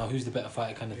clarity, you know, who's the better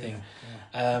fighter kind of thing.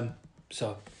 Yeah.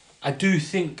 So I do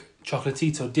think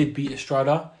Chocolatito did beat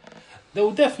Estrada. There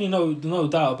will definitely no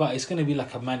doubt about it. It's going to be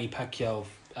like a Manny Pacquiao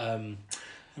and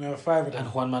 5 of them.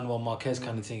 and Juan Manuel Marquez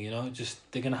kind of thing, you know. Just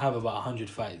they're going to have about 100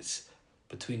 fights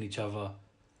between each other,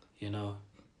 you know.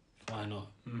 Why not?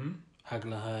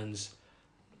 Hagler Hearns,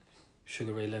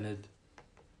 Sugar Ray Leonard,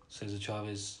 Cesar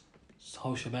Chavez,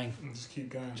 whole shebang. Just keep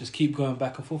going. Just keep going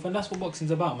back and forth. And that's what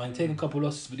boxing's about, man. Take a couple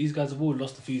losses, but these guys have all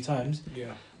lost a few times.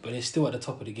 Yeah. But they're still at the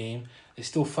top of the game. They're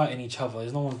still fighting each other.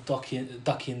 There's no one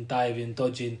ducking, diving,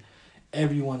 dodging.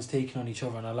 Everyone's taking on each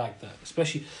other, and I like that.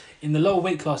 Especially in the lower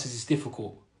weight classes, it's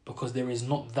difficult because there is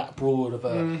not that broad of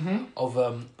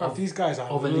a But these guys are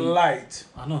of elite. light.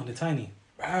 I know they're tiny.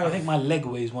 Bruv, I think my leg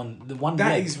weighs one. The one that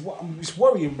leg. is what it's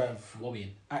worrying, bruv.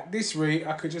 Worrying. At this rate,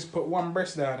 I could just put one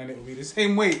breast down and it would be the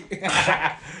same weight.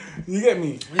 You get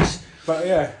me? But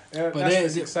yeah, But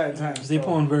that's exciting times. They put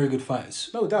on very good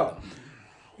fights. No doubt.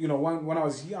 You know, when I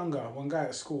was younger, one guy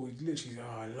at school, he literally said,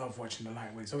 I love watching the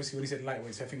lightweights. Obviously, when he said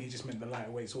lightweights, I think he just meant the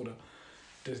lightweights or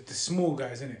the small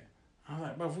guys, innit? I was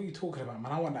like, bruv, what are you talking about,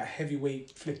 man? I want that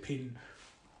heavyweight flipping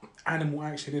animal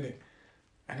action, innit?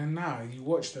 And then now you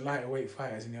watch the lightweight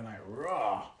fighters and you're like,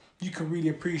 raw. You can really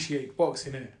appreciate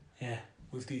boxing, innit? Yeah.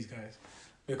 With these guys.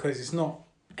 Because it's not,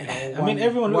 you know,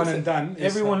 everyone looks and done.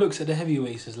 Everyone looks at the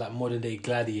heavyweights as like modern day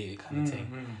gladiator kind of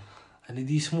thing. And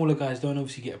these smaller guys don't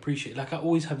obviously get appreciated. Like I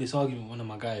always have this argument with one of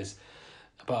my guys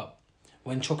about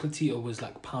when Chocolatito was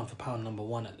like pound for pound number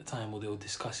 1 at the time, or they were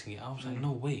discussing it. I was like,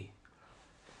 no way.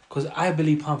 Because I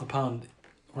believe pound for pound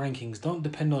rankings don't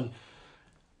depend on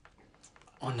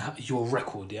your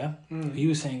record, yeah? He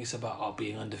was saying it's about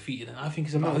being undefeated, and I think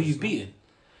it's about who you've beaten.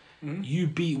 You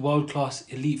beat world-class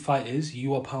elite fighters,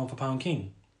 you are pound for pound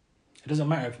king. It doesn't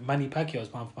matter if Manny Pacquiao is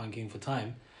pound for pound king for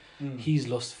time. He's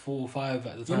lost 4 or 5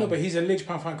 at the time. You know, but he's a leg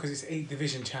pound for pound because it's 8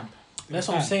 division champ. That's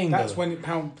what I'm saying. That's though. when it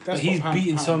pound. That's but he's what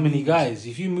beaten so pound many means. guys.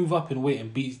 If you move up in weight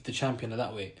and beat the champion of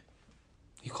that weight,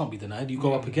 you can't be denied. You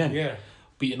go up again. Yeah.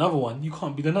 Beat another one, you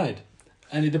can't be denied.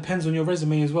 And it depends on your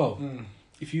resume as well.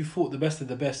 If you fought the best of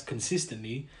the best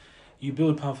consistently, you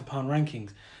build pound for pound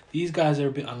rankings. These guys are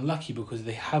a bit unlucky because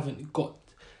they haven't got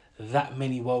that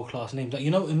many world class names. Like, you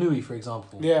know, Inouye, for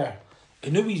example. Yeah.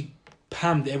 Inouye's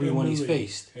pammed everyone he's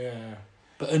faced. Yeah.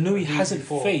 But Inouye hasn't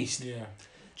before. faced. Yeah.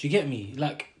 Do you get me?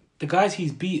 Like, the guys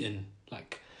he's beaten,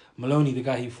 like Maloney, the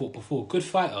guy he fought before, good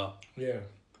fighter. Yeah.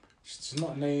 It's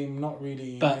not name, not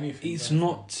really But anything. it's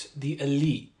not the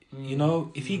elite. You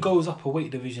know, if he goes up a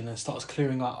weight division and starts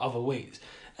clearing out other weights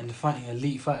and fighting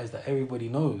elite fighters that everybody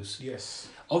knows, yes.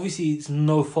 obviously it's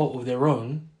no fault of their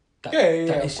own. That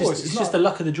Of course. It's just the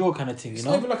luck of the draw kind of thing, you It's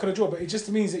know? never luck of the draw, but it just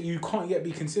means that you can't yet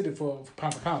be considered for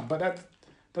pound for pound. But that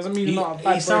doesn't mean you're not a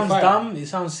bad It sounds fighter. dumb, it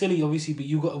sounds silly, obviously, but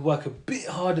you got to work a bit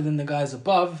harder than the guys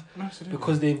above. Absolutely.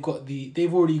 Because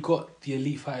they've already got the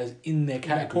elite fighters in their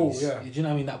categories. pool, yeah. Do you know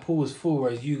what I mean? That pool was full,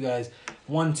 whereas you guys,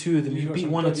 1, 2 of them, You you got beat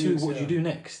some 1 or good 2. youths, What do you do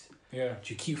next? Yeah.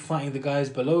 Do you keep fighting the guys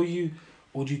below you,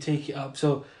 or do you take it up?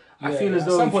 So I Yeah, feel as at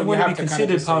though some if you point want you to be have to kind of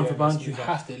considered just say, pound for yeah, pound, let's you move up.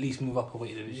 have to at least move up a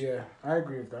weight division. Yeah, I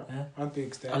agree with that. Yeah? I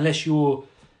think that. Unless your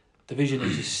division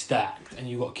is just stacked and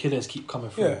you got killers keep coming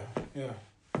through. Yeah.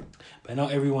 But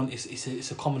not everyone.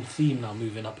 It's a common theme now,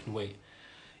 moving up in weight.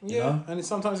 You Yeah, know? and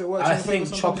sometimes it works. I in your think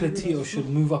favour, sometimes it Chocolatito really should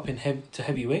move up in to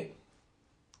heavyweight.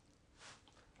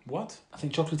 What? I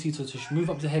think Chocolatito should move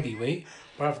up to heavyweight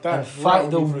But and fight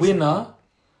the winner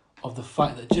of the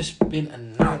fight that just been Yeah, but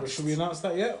announced. should we announce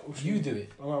that yet? Or should You we- do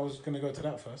it. Oh, I was going to go to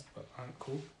that first, but alright,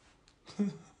 cool.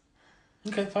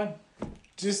 Okay, fine.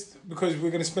 Just because we're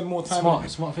going to spend more time.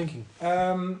 Smart thinking.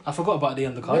 On, I forgot about the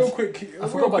real undercards. quick. I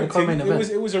forgot about the co-main event.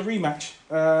 It was a rematch,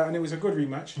 and it was a good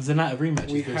rematch. It was a night of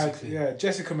rematches, We had basically.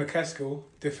 Jessica McCaskill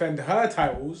defend her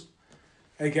titles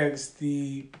against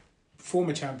the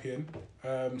former champion,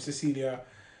 Cecilia.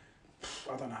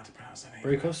 I don't know how to pronounce her name.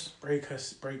 Breakhouse.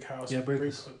 Yeah,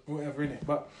 Breakhouse. Whatever in it.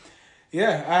 But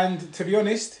yeah, and to be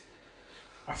honest,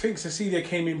 I think Cecilia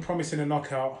came in promising a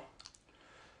knockout.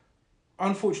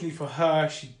 Unfortunately for her,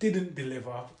 she didn't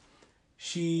deliver.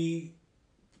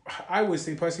 I would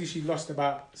say personally, she lost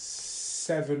about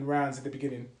 7 rounds at the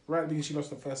beginning. Right at the beginning, she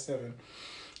lost the first 7.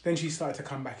 Then she started to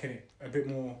come back in it a bit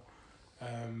more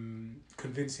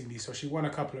convincingly. So she won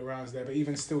a couple of rounds there, but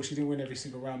even still, she didn't win every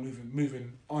single round.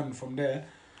 Moving on from there,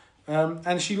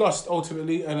 and she lost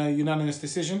ultimately in a unanimous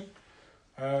decision.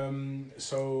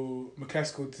 So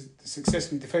McCaskill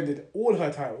successfully defended all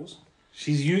her titles.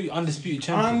 She's undisputed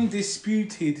champion.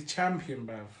 Undisputed champion,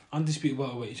 bruv. Undisputed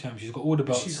welterweight champion. She's got all the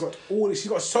belts. She's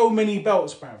got so many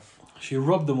belts, bruv. She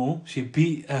robbed them all. She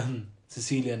beat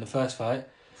Cecilia in the first fight.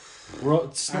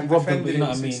 Robbed them, but you know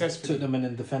what I mean. successfully. Took them in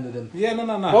and defended them. Yeah, no.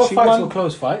 Both She fights won. were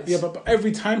close fights. Yeah, but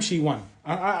every time she won,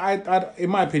 I in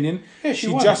my opinion, Yeah, she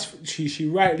won. she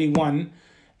rightly won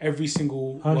every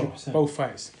single 100%. both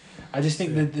fights. I just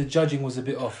think that the judging was a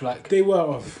bit off. Like They were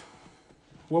off.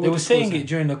 What they were saying causing? it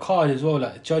during the card as well.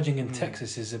 Like judging in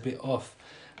Texas is a bit off,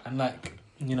 and like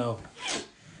you know,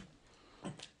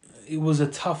 it was a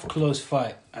tough, close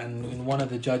fight. And in one of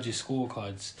the judges'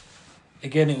 scorecards,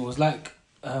 again, it was like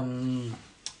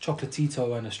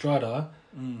Chocolatito and Estrada.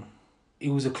 It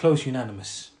was a close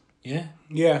unanimous. Yeah.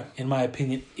 Yeah. In my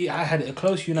opinion, I had a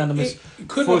close unanimous It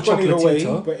could for have gone either way,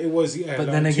 Chocolatito, but it was but like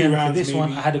then 2 again for rounds this one,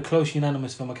 maybe. I had a close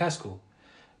unanimous for McCaskill.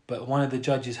 but one of the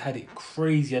judges had it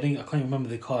crazy. I can't even remember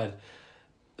the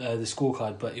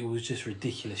scorecard, but it was just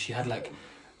ridiculous. She had like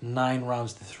 9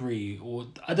 rounds to 3, or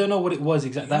I don't know what it was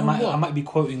exactly. I might be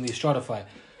quoting the Estrada fight,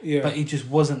 but it just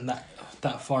wasn't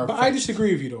that far. But I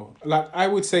disagree with you though. Like I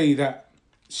would say that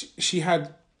she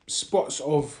had spots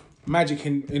of magic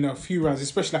in a few rounds,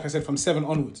 especially like I said from 7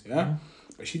 onwards. Yeah,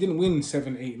 Mm-hmm. but she didn't win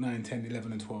 7, 8, 9, 10,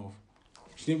 11 and 12.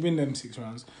 She didn't win them 6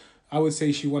 rounds. I would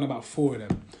say she won about 4 of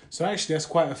them. So actually, that's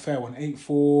quite a fair one.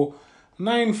 8-4,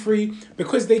 9-3,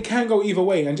 because they can go either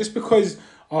way. And just because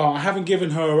I haven't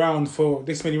given her a round for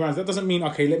this many rounds, that doesn't mean,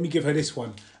 okay, let me give her this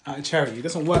one out of charity. It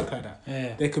doesn't work like that.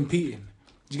 Yeah. They're competing.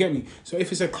 Do you get me? So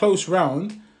if it's a close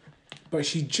round, but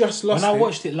she just lost When I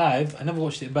watched it live, I never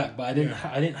watched it back, but I didn't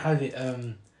have it.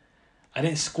 I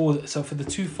didn't score. So for the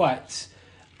 2 fights,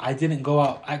 I didn't go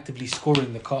out actively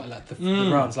scoring the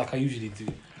rounds like I usually do.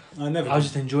 I was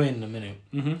just enjoying the minute.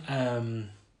 Mm-hmm.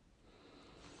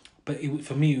 But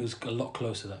for me, it was a lot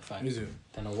closer, that fight. Is it?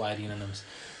 Than a wide unanimous.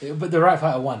 But the right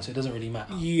fighter won, so it doesn't really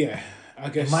matter. Yeah, I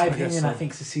guess. In my opinion, so. I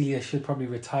think Cecilia should probably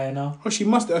retire now. Oh, she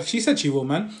must. She said she will,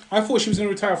 man. I thought she was going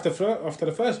to retire after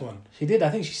the first one. She did. I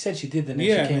think she said she did, and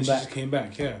then she came back. She came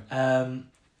back, yeah.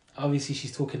 Obviously,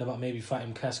 she's talking about maybe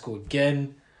fighting Casco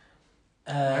again.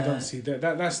 I don't see that.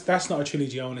 That's not a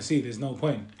trilogy I want to see. There's no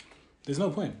point.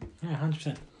 Yeah,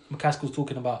 100%. McCaskill's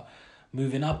talking about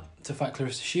moving up to fight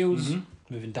Clarissa Shields,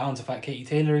 moving down to fight Katie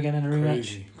Taylor again in a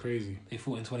rematch. Crazy. They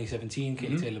fought in 2017.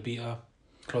 Katie Taylor beat her.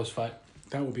 Close fight.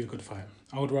 That would be a good fight.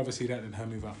 I would rather see that than her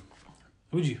move up.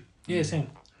 Would you? Yeah, same.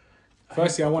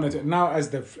 Firstly, I wanted to now as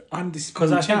the undisputed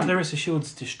because I think champ. Clarissa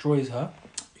Shields destroys her.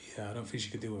 Yeah, I don't think she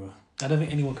could deal with her. I don't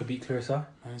think anyone could beat Clarissa.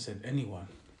 I said anyone.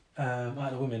 Out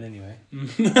of the women, anyway.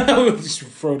 We'll just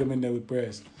throw them in there with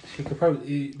Brares. She could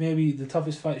probably maybe the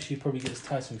toughest fight she probably gets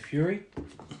Tyson Fury.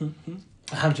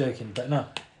 I'm joking, but no.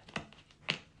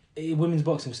 Women's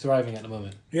boxing's thriving at the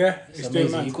moment. Yeah, it's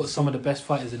amazing. You've got some of the best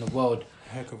fighters in the world,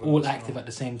 all active at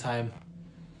the same time,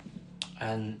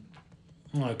 and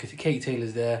because Katie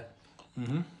Taylor's there,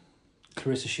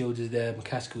 Clarissa Shields is there,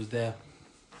 McCaskill's there.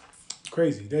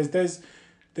 Crazy.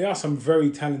 There are some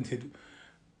very talented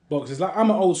boxers. Like I'm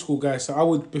an old school guy, so I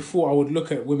would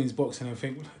look at women's boxing and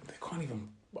think they can't even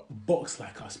box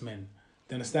like us men.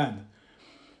 Do you understand?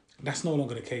 That's no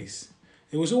longer the case.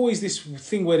 There was always this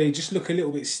thing where they just look a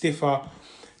little bit stiffer.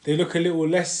 They look a little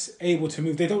less able to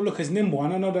move. They don't look as nimble.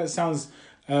 And I know that sounds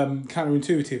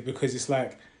counterintuitive because it's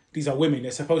like these are women.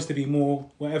 They're supposed to be more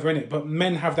whatever in it. But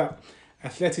men have that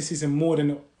athleticism more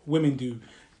than women do,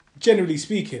 generally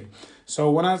speaking. So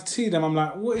when I see them, I'm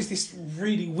like, what is this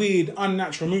really weird,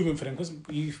 unnatural movement for them? Because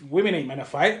women ain't meant to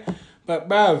fight. But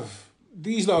bruv,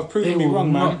 these lot have proven me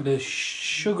wrong, man. They knock the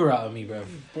sugar out of me, bruv.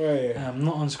 Boy. I'm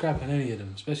not on scrapping any of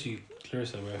them, especially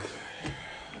Clarissa, bruv.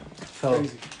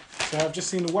 Crazy. So I've just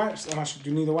seen the wipes, and do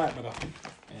you need a wipe, brother?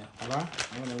 Yeah. Hello?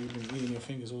 I don't know, you've been eating your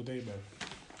fingers all day,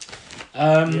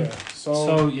 bruv. Yeah.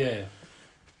 So yeah.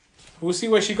 We'll see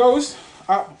where she goes,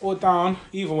 up or down.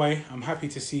 Either way, I'm happy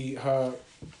to see her.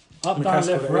 Up, down,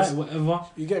 left, right, whatever.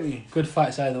 You get me? Good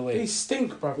fights either way. They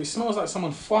stink, bruv. It smells like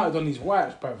someone farted on these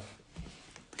wipes, bruv.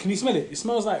 Can you smell it? It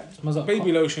smells like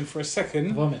baby lotion for a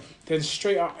second. Vomit. Then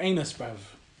straight up anus, bruv.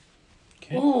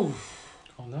 Okay. Ooh.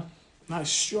 Calm down. That's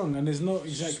strong, and there's not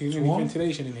exactly any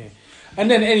ventilation in here.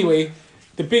 And then anyway,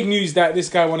 the big news that this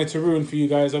guy wanted to ruin for you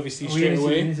guys, obviously, straight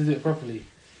away. We need to do it properly.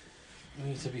 We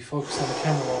need to be focused on the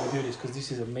camera while we do this because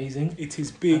this is amazing. It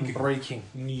is big and breaking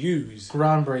news.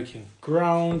 Groundbreaking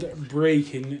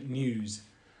News.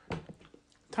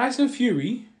 Tyson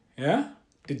Fury, yeah,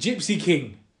 the Gypsy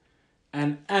King,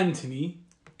 and Anthony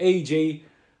AJ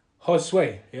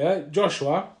Josue, yeah,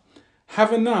 Joshua,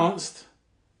 have announced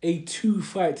a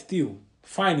 2-fight deal.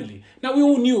 Finally. Now we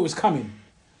all knew it was coming.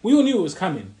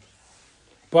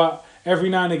 But every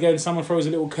now and again, someone throws a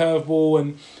little curveball,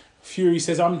 and Fury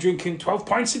says, "I'm drinking 12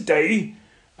 pints a day."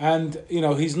 And,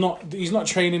 he's not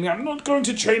training. "I'm not going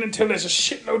to train until there's a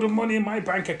shitload of money in my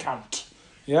bank account."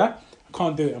 Yeah? I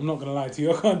can't do it. I'm not going to lie to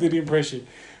you. I can't do the impression.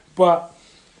 But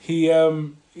he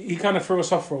kind of threw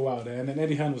us off for a while there. And then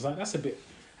Eddie Hearn was like, that's a bit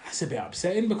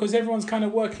upsetting because everyone's kind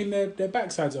of working their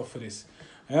backsides off for this.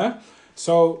 Yeah?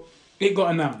 So it got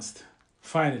announced.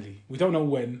 Finally. We don't know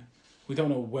when. We don't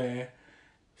know where.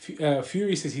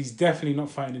 Fury says he's definitely not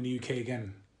fighting in the UK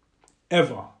again.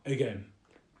 Ever again.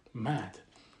 Mad.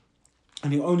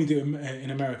 And he'll only do it in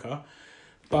America.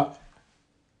 But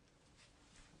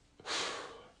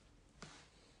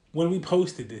when we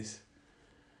posted this,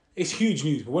 it's huge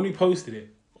news, but when we posted it,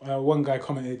 one guy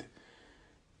commented,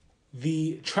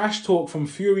 "The trash talk from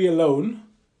Fury alone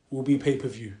will be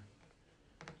pay-per-view."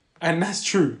 And that's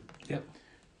true. Yep.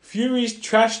 Fury's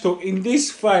trash talk in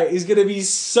this fight is going to be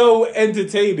so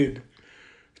entertaining.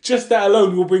 Just that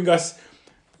alone will bring us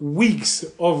weeks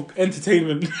of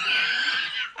entertainment. It's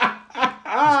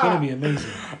going to be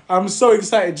amazing. I'm so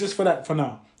excited just for that for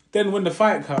now. Then when the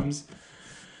fight comes,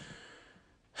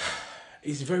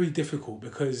 it's very difficult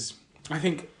because I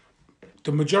think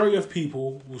the majority of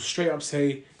people will straight up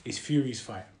say it's Fury's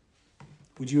fight.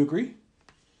 Would you agree?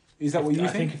 Is that what you think?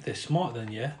 I think if they're smart,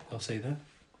 then yeah, they'll say that.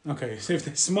 Okay, so if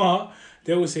they're smart,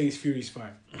 they will say it's Fury's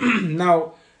fight.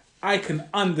 Now, I can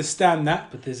understand that.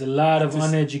 But there's a lot of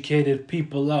uneducated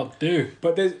people out there.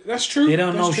 But that's true. They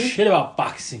don't that's know true. shit about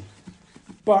boxing.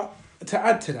 But to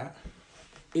add to that,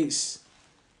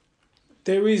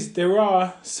 there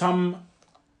are some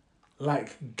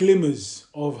like glimmers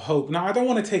of hope. Now I don't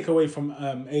want to take away from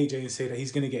AJ and say that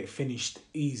he's going to get finished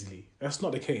easily. That's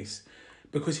not the case,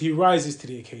 because he rises to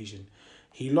the occasion.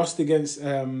 He lost against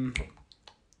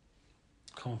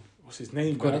Come on, what's his name?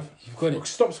 You've got it.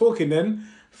 Stop talking then.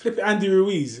 Flip it, Andy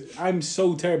Ruiz. I'm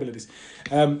so terrible at this.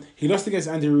 He lost against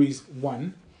Andy Ruiz,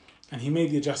 won, and he made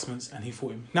the adjustments and he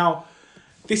fought him. Now,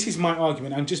 this is my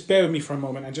argument, and just bear with me for a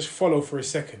moment and just follow for a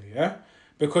second, yeah?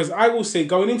 Because I will say,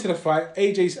 going into the fight,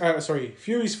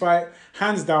 Fury's fight,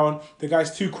 hands down, the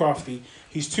guy's too crafty,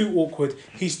 he's too awkward,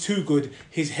 he's too good,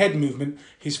 his head movement,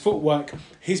 his footwork,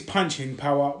 his punching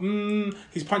power,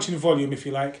 his punching volume, if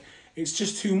you like, it's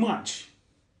just too much.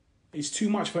 It's too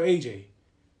much for AJ.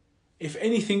 If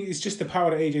anything, it's just the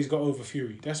power that AJ's got over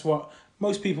Fury. That's what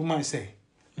most people might say,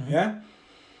 yeah?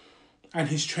 And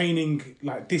his training,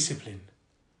 like, discipline.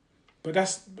 But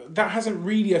that hasn't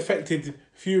really affected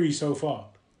Fury so far,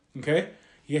 okay?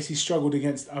 Yes, he struggled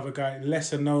against other guys,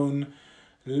 lesser known,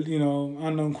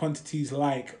 unknown quantities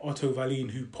like Otto Wallin,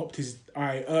 who popped his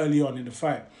eye early on in the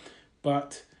fight.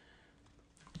 But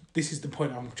this is the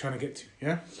point I'm trying to get to,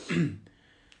 yeah?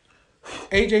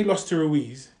 AJ lost to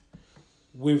Ruiz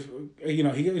with, he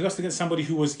lost against somebody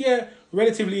who was,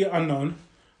 relatively unknown,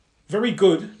 very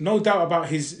good, no doubt about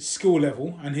his skill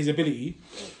level and his ability,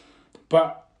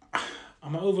 but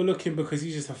I'm going to overlook him because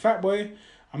he's just a fat boy.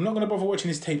 I'm not going to bother watching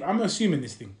his tape. I'm assuming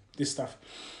this stuff.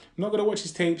 I'm not going to watch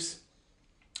his tapes.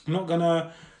 I'm not going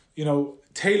to,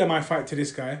 tailor my fight to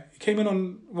this guy. He came in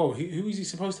on, who is he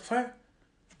supposed to fight?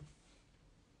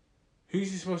 Who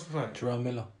is he supposed to fight? Jarrell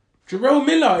Miller. Jarrell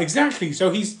Miller, exactly.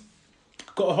 So he's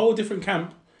got a whole different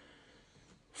camp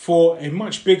for a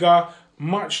much bigger,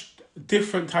 much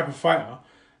different type of fighter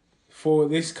for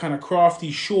this kind of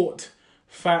crafty, short,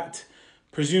 fat,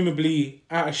 presumably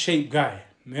out of shape guy,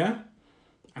 yeah?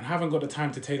 And haven't got the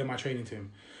time to tailor my training to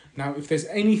him. Now, if there's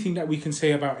anything that we can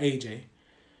say about AJ,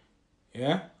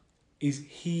 yeah, is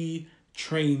he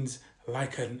trains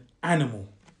like an animal,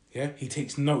 yeah? He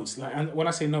takes notes. And when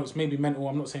I say notes, maybe mental,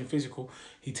 I'm not saying physical.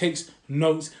 He takes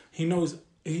notes. He knows,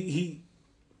 he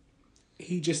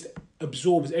just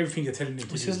absorbs everything you're telling him to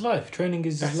do. It's his life. Training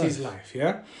is his life. That's his life,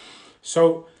 yeah?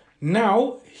 So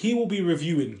now he will be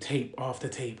reviewing tape after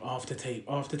tape after tape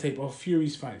after tape of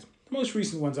Fury's fights. The most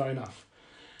recent ones are enough.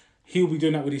 He will be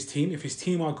doing that with his team. If his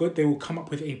team are good, they will come up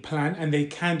with a plan, and they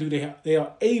can do. They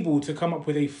are able to come up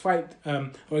with a fight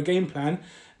or a game plan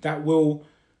that will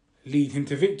lead him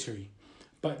to victory.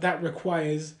 But that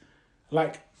requires,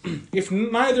 if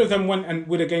neither of them went and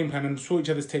with a game plan and saw each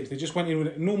other's tapes, they just went in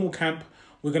with a normal camp.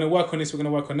 We're gonna work on this. We're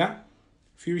gonna work on that.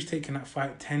 Fury's taking that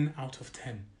fight 10 out of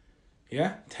 10.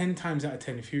 Yeah, 10 times out of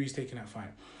 10 if Fury's taking that fight.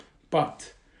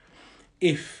 But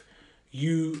if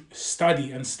you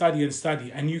study and study and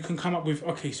study and you can come up with,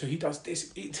 okay, so he does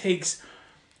this, it takes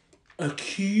an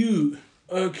acute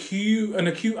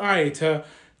eye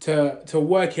to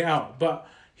work it out. But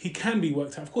he can be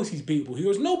worked out. Of course he's beatable. He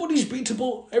goes, nobody's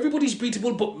beatable, everybody's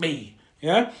beatable but me.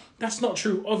 Yeah? That's not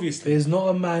true, obviously. There's not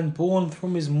a man born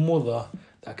from his mother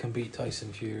that can beat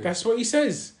Tyson Fury. That's what he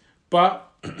says.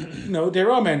 But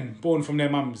there are men born from their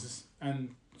mums,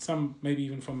 and some maybe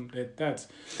even from their dads,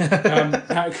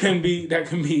 that can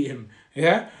beat him.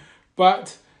 Yeah,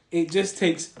 but it just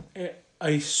takes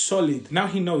a solid. Now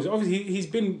he knows. Obviously, he's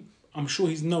been. I'm sure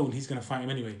he's known he's gonna fight him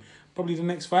anyway. Probably the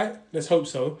next fight. Let's hope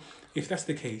so. If that's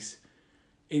the case,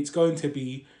 it's going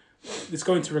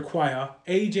to require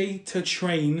AJ to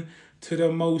train to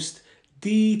the most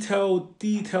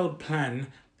detailed plan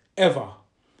ever.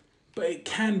 But it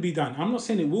can be done. I'm not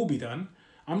saying it will be done.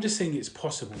 I'm just saying it's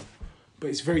possible. But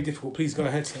it's very difficult. Please go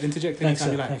ahead, sir. Interject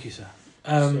anytime you like. Thank you, sir.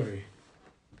 Sorry.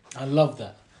 I love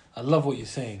that. I love what you're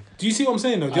saying. Do you see what I'm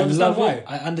saying, though? Do you understand why?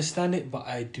 I understand it, but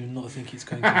I do not think it's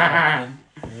going to happen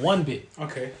one bit.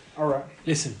 Okay. All right.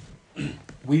 Listen,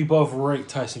 we both rate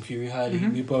Tyson Fury highly.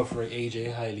 We both rate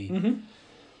AJ highly.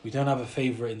 We don't have a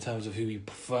favourite in terms of who we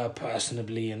prefer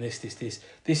personally and this. This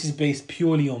is based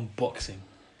purely on boxing.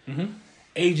 Mm-hmm.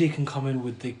 AJ can come in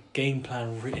with the game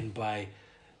plan written by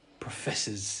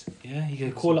professors. Yeah, he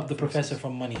can call up the professor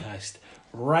from Money Heist.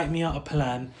 Write me out a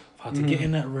plan of how to get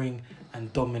in that ring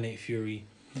and dominate Fury.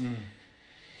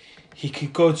 He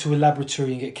could go to a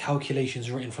laboratory and get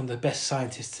calculations written from the best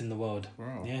scientists in the world.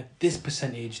 Wow. Yeah, this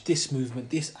percentage, this movement,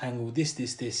 this angle, this.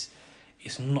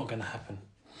 It's not going to happen.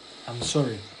 I'm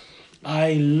sorry.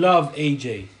 I love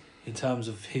AJ in terms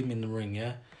of him in the ring,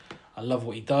 yeah? I love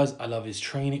what he does. I love his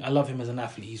training. I love him as an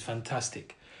athlete. He's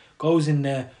fantastic. Goes in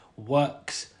there,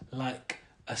 works like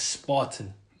a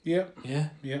Spartan. Yeah. Yeah?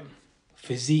 Yeah.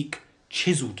 Physique,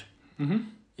 chiseled. Mm-hmm.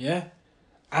 Yeah?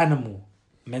 Animal.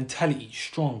 Mentality,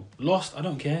 strong. Lost, I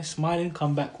don't care. Smiling,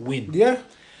 come back, win. Yeah.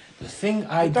 The thing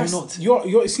I do not...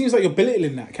 You're, it seems like you're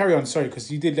belittling that. Carry on, sorry,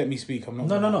 because you did let me speak. I'm not...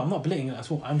 No, I'm not belittling it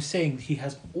at all. I'm saying he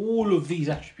has all of these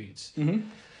attributes. Mm-hmm.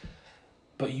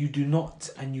 But you do not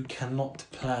and you cannot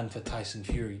plan for Tyson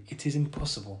Fury. It is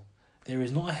impossible. There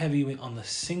is not a heavyweight on the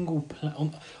single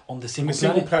on the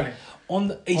single planet. On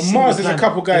Mars, there's a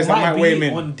couple guys that might weigh him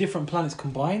in. On different planets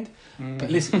combined. But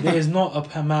listen, there is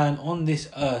not a man on this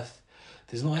earth.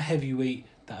 There's not a heavyweight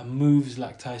that moves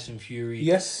like Tyson Fury.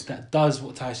 Yes. That does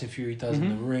what Tyson Fury does in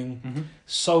the ring.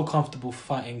 So comfortable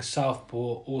fighting,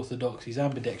 southpaw, orthodox. He's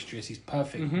ambidextrous. He's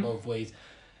perfect in both ways.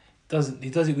 He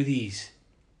does it with ease.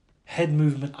 Head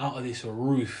movement out of this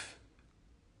roof.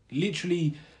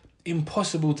 Literally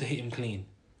impossible to hit him clean.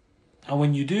 And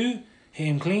when you do hit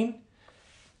him clean,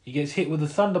 he gets hit with a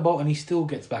thunderbolt and he still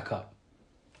gets back up.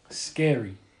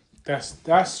 Scary.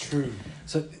 That's true.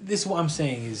 So this is what I'm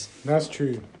saying is... That's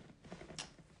true.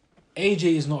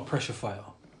 AJ is not a pressure fighter.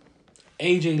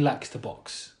 AJ lacks the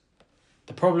box.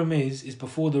 The problem is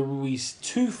before the Ruiz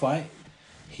 2 fight,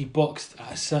 he boxed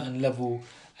at a certain level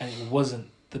and it wasn't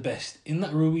the best. In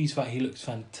that Ruiz fight, he looked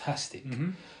fantastic.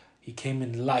 He came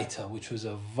in lighter, which was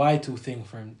a vital thing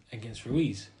for him against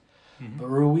Ruiz. But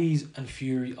Ruiz and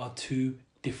Fury are two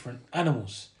different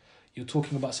animals. You're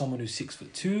talking about someone who's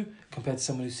 6'2" compared to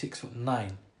someone who's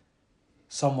 6'9".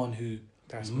 Someone who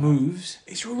moves.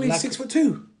 Is Ruiz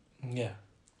 6'2"? Yeah.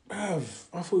 Bruv,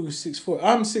 I thought he was 6 foot.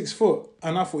 I'm 6 foot,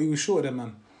 and I thought he was shorter than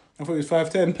man. I thought he was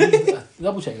 5'10".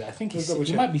 Double check that. I think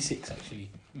he might be 6 actually.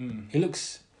 He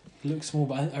looks small,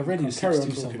 but I read he was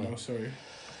 6'2" somewhere. Sorry.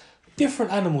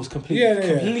 Different animals, completely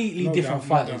No different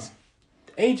doubt, fighters.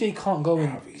 AJ can't go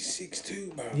in. He's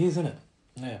 6'2", man. He is, isn't it?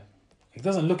 Yeah. He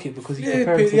doesn't look it because he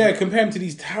compare him to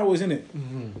these towers, innit?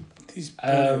 He's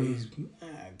mad.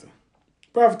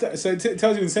 Bruv, so it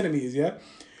tells you in centimetres, yeah?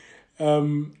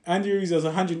 Andy Ruiz has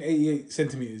 188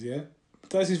 centimetres, yeah?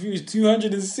 Tyson Fury is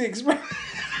 206, bro.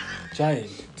 Giant.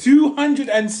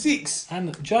 206!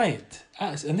 And giant.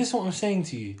 And this is what I'm saying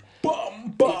to you.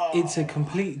 It's a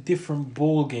complete different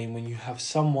ball game when you have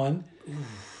someone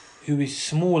who is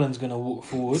small and's going to walk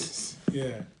forward.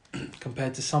 Yeah.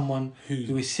 Compared to someone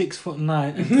who is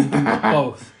 6'9" and can do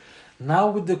both. Now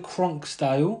with the Kronk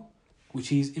style, which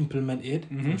he's implemented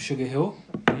from Sugar Hill,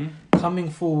 coming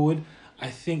forward, I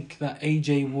think that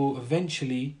AJ will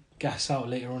eventually gas out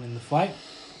later on in the fight.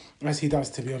 As he does,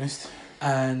 to be honest.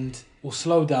 And will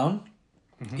slow down.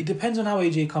 It depends on how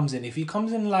AJ comes in. If he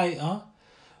comes in lighter,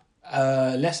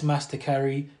 less mass to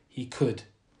carry, he could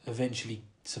eventually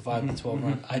survive the 12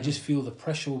 round. I just feel the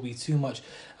pressure will be too much.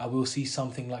 I will see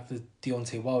something like the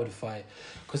Deontay Wilder fight.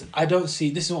 Because I don't see...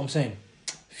 This is what I'm saying.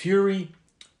 Fury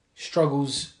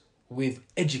struggles with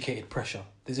educated pressure.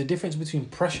 There's a difference between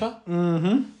pressure,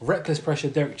 reckless pressure,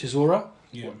 Derek Chisora,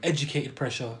 or educated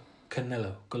pressure,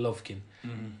 Canelo,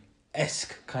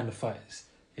 Golovkin-esque kind of fighters.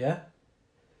 Yeah?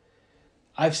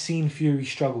 I've seen Fury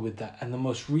struggle with that. And the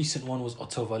most recent one was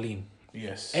Otto Wallin.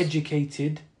 Yes.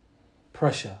 Educated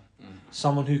pressure.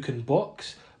 Someone who can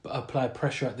box but apply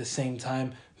pressure at the same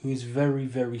time, who is very,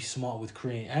 very smart with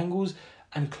creating angles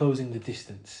and closing the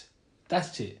distance.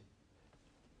 That's it.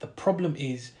 The problem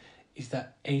is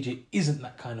that AJ isn't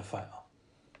that kind of fighter.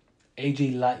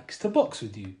 AJ likes to box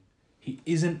with you. He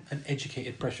isn't an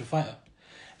educated pressure fighter.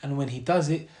 And when he does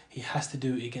it, he has to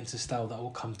do it against a style that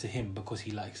will come to him because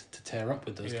he likes to tear up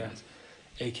with those guys.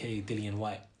 A.K.A. Dillian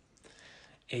White.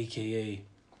 A.K.A.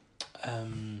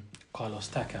 Carlos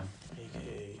Takam.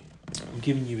 I'm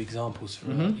giving you examples for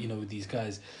with these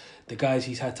guys. The guys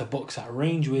he's had to box at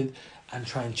range with and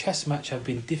try and chess match have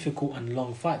been difficult and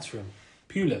long fights for him.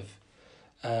 Pulev,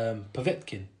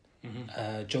 Povetkin,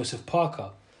 Joseph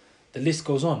Parker. The list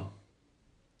goes on.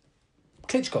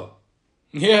 Klitschko.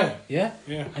 Yeah.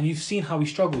 And you've seen how he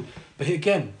struggled. But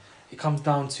again, it comes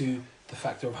down to the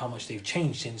factor of how much they've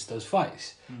changed since those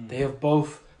fights. They have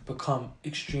both become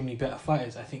extremely better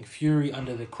fighters. I think Fury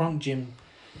under the Crunk gym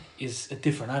is a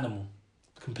different animal,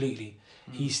 completely.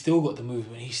 He's still got the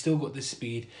movement, he's still got the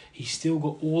speed, he's still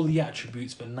got all the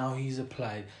attributes, but now he's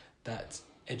applied that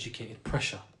educated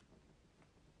pressure.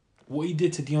 What he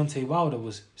did to Deontay Wilder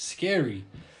was scary.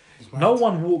 No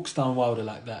one walks down Wilder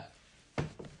like that.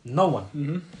 No one.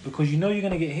 Mm-hmm. Because you know you're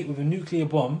going to get hit with a nuclear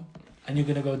bomb and you're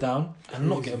going to go down and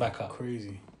not get back up.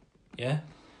 Crazy. Yeah?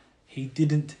 He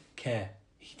didn't care.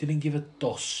 He didn't give a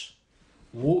doss.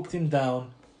 Walked him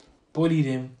down, bullied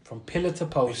him from pillar to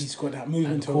post. He's got that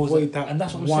movement to avoid that, and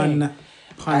that's what I'm one saying.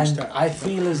 punch. And that I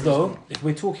feel as though if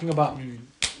we're talking about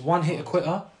one hit a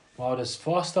quitter, Wilder's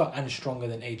faster and stronger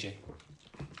than AJ.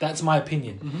 That's my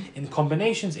opinion. Mm-hmm. In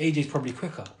combinations, AJ's probably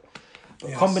quicker. But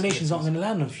Yes, combinations yes, aren't going to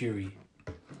land on Fury.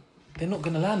 They're not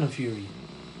going to land on Fury.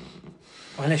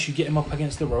 Unless you get him up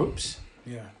against the ropes.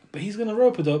 Yeah. But he's going to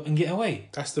rope it up and get away.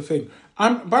 That's the thing.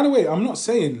 By the way, I'm not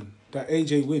saying that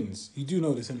AJ wins. You do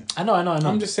know this, innit? I know.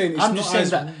 I'm just saying it's I'm not just saying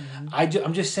as... that.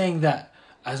 I'm just saying that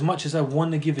as much as I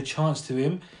want to give a chance to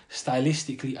him,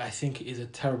 stylistically, I think it is a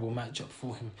terrible matchup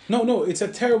for him. No, it's a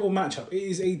terrible matchup. It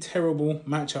is a terrible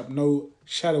matchup, no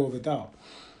shadow of a doubt.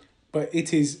 But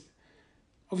it is...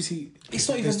 Obviously... It's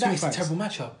not even that. It's a terrible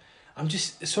matchup. I'm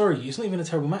just... Sorry, it's not even a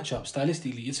terrible matchup,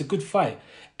 stylistically. It's a good fight.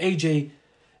 AJ...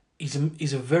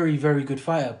 He's a very, very good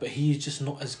fighter, but he is just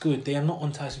not as good. They are not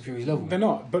on Tyson Fury's level. They're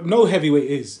not, but no heavyweight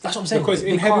is. That's what I'm saying. Because They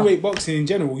in can't. heavyweight boxing in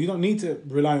general, you don't need to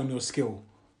rely on your skill.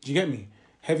 Do you get me?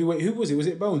 Heavyweight, who was it? Was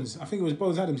it Bones? I think it was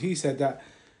Bones Adams. He said that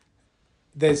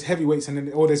there's heavyweights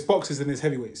or there's boxers and there's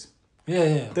heavyweights.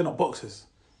 Yeah. They're not boxers.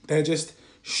 They're just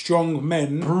strong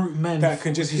men, Brute men that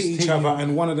can just hit each other,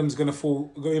 and one of them's gonna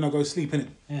go sleep in it.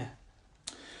 Yeah.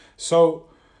 So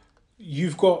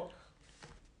you've got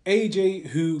AJ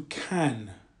who can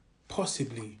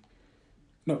possibly...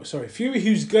 No, sorry. Fury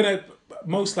who's going to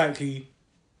most likely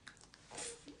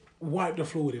wipe the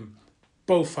floor with him.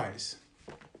 Both fights.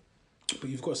 But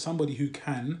you've got somebody who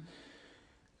can...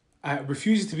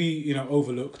 refuses to be,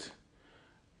 overlooked.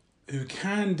 Who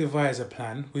can devise a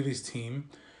plan with his team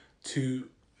to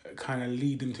kind of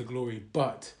lead them to glory.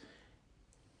 But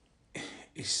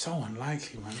it's so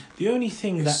unlikely, man. The only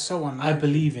thing that so I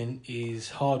believe in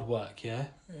is hard work, yeah?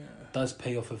 Does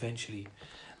pay off eventually.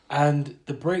 And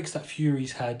the breaks that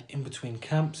Fury's had in between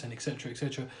camps and etc.,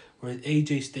 whereas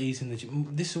AJ stays in the gym.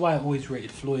 This is why I always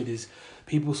rated Floyd, is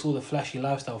people saw the flashy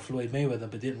lifestyle of Floyd Mayweather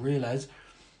but didn't realise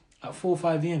at 4 or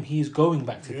 5 a.m. he is going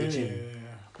back to the gym. Yeah.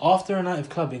 After a night of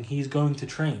clubbing, he's going to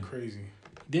train. Crazy.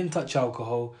 Didn't touch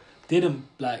alcohol, didn't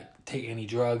take any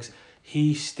drugs.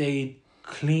 He stayed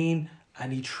clean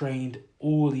and he trained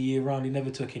all the year round. He never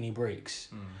took any breaks.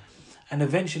 And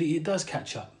eventually it does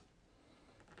catch up.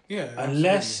 Yeah.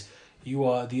 Unless you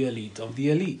are the elite of the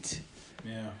elite.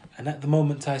 Yeah. And at the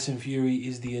moment, Tyson Fury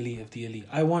is the elite of the elite.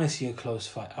 I want to see a close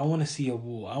fight. I want to see a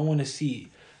war. I want to see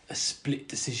a split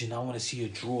decision. I want to see a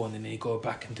draw, and then they go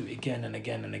back and do it again and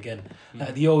again and again.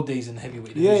 Like the old days in the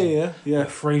heavyweight division. Yeah. Where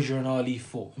Frazier and Ali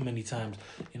fought many times.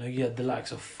 You had the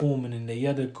likes of Foreman in there. You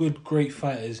had the good, great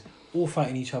fighters all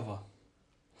fighting each other.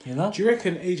 Do you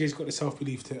reckon AJ's got the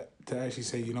self-belief to actually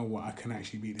say, you know what, I can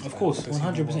actually beat this Of guy? course,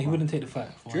 100%. He wouldn't take the fight.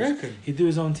 Do you reckon? He'd do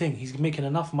his own thing. He's making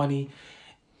enough money.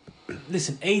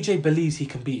 Listen, AJ believes he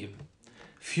can beat him.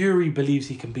 Fury believes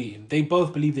he can beat him. They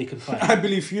both believe they can fight. I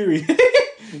believe Fury. Do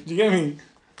you get me?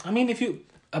 I mean, if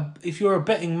you're a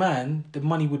betting man, the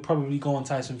money would probably go on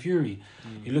Tyson Fury.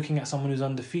 You're looking at someone who's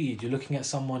undefeated. You're looking at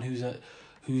someone who's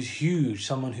huge,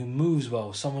 someone who moves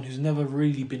well, someone who's never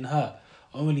really been hurt,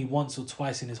 only once or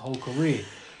twice in his whole career.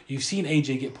 You've seen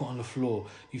AJ get put on the floor.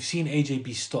 You've seen AJ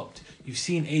be stopped. You've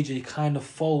seen AJ kind of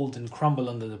fold and crumble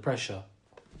under the pressure.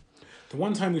 The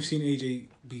one time we've seen AJ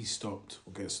be stopped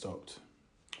or get stopped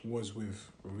was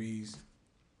with Ruiz.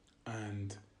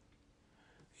 And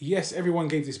yes, everyone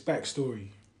gave this backstory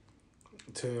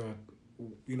to,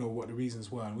 what the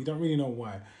reasons were. And we don't really know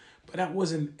why. But that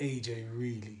wasn't AJ,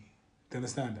 really. Do you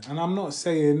understand? And I'm not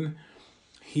saying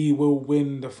he will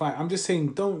win the fight. I'm just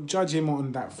saying don't judge him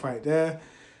on that fight there.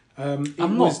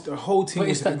 The whole thing. But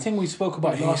it's that thing we spoke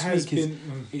about last week.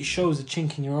 It shows a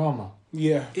chink in your armour.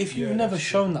 Yeah. If you've never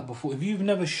shown that before, if you've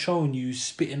never shown you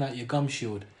spitting out your gum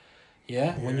shield,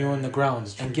 when you're on the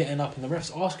ground and getting up and the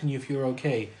ref's asking you if you're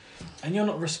okay, and you're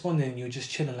not responding, you're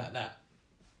just chilling like that.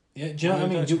 Yeah, do you know what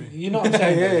I mean? You know what I'm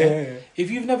saying? Yeah.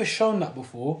 If you've never shown that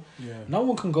before, no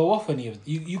one can go off any of it.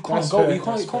 You can't get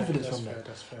confidence from that.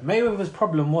 That's fair. Mayweather's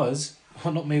problem was,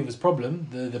 well, not Mayweather's problem,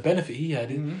 the benefit he had,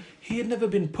 he had never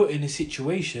been put in a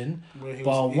situation,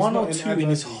 bar one or two in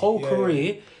his whole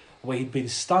career, where he'd been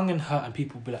stung and hurt, and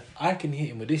people would be like, I can hit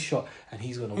him with this shot, and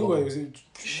he's gonna Who wobble. was it?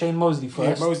 Shane Mosley Yeah,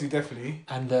 first, Mosley definitely.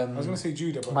 and I was gonna say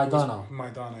Judah, but Maidana.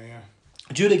 Maidana, yeah.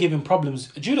 Judah gave him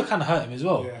problems. Judah kind of hurt him as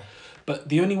well. Yeah. But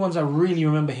the only ones I really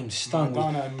remember him stung was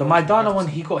Maidana and the Mosley, Maidana one.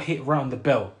 that's- He got hit right on the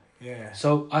bell. Yeah.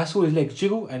 So I saw his legs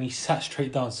jiggle and he sat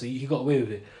straight down, so he got away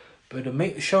with it. But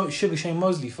the Sugar Shane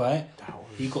Mosley fight,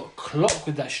 he got clocked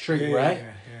with that straight right,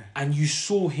 and you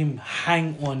saw him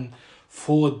hang on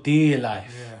for dear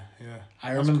life. Yeah.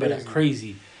 I remember that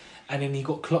crazy. And then he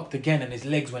got clocked again, and his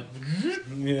legs went.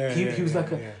 Yeah. He was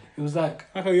like a. It was like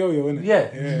a yo-yo, isn't it? Yeah.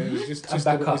 It was just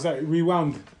back it up. was like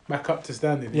rewound back up to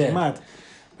standing. It's Yeah. mad.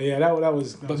 But yeah, that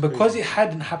was. But because it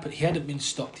hadn't happened, he hadn't been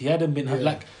stopped. He hadn't been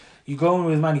like. You go on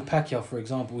with Manny Pacquiao, for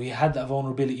example. He had that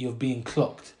vulnerability of being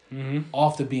clocked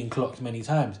after being clocked many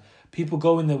times. People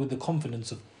go in there with the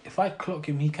confidence of, if I clock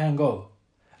him, he can go,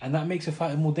 and that makes a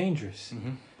fighter more dangerous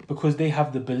because they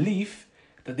have the belief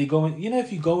that they go in. You know,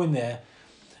 if you go in there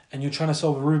and you're trying to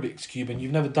solve a Rubik's cube and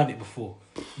you've never done it before,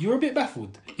 you're a bit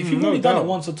baffled. If you've only done it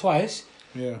once or twice,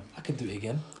 I can do it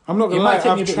again. I'm not gonna It lie, might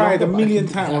take me I've bit tried a longer, but million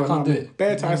I times. can't do it.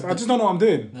 Bare times. I just don't know what I'm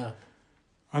doing. No.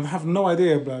 I have no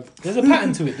idea, blood. There's a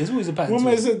pattern to it. There's always a pattern One to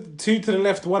is it. it 2 to the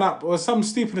left, 1 up, or some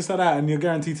stupidness like that, and you're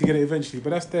guaranteed to get it eventually. But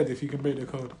that's dead if you can break the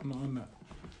code. I'm not on that.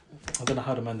 I don't know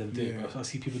how the man them do it, bro. I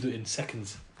see people do it in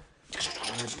seconds.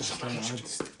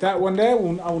 That one there, I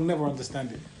will never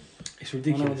understand it. It's I will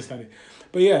ridiculous. never understand it.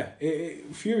 But yeah,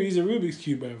 Fury's a Rubik's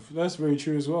Cube, bruv. That's very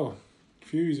true as well.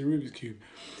 Fury's a Rubik's Cube.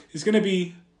 It's going to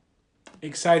be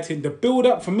exciting. The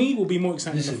build-up, for me, will be more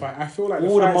exciting than the fight. I feel like the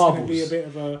all the fight's going to marbles. be a bit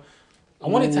of a... I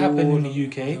want it to happen in the all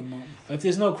UK, the mar- but if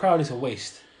there's no crowd, it's a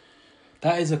waste.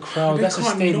 That is a crowd. They That's a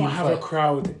can't stadium not have fight. a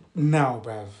crowd now,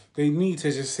 bruv. They need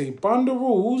to just say, bond the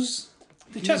rules.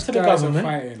 Chat These to the guys are government.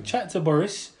 fighting. Chat to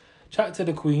Boris. Chat to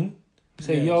the Queen.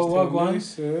 Say, Yeah, yo, just tell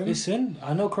them, Wagwan. Listen,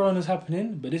 I know Corona's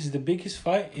happening, but this is the biggest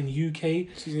fight in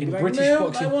UK, She's gonna in be like, British "No,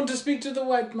 boxing. I want to speak to the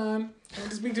white man. I want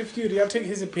to speak to Fury. I'll take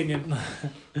his opinion.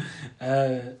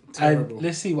 And Terrible.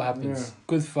 let's see what happens. Yeah.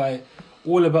 Good fight.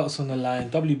 All the belts on the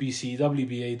line. WBC,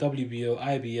 WBA, WBO,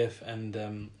 IBF,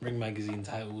 and Ring Magazine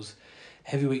titles.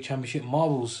 Heavyweight Championship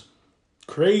marbles.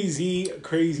 Crazy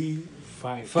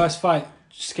fight. First fight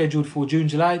scheduled for June,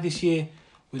 July this year,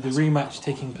 with the rematch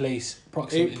taking place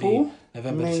approximately April,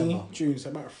 November, May, December. June.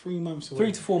 So about 3 months away.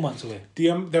 3 to 4 months away.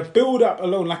 The build up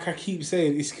alone, like I keep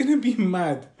saying, it's gonna be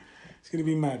mad. It's gonna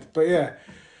be mad. But yeah,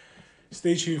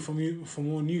 stay tuned for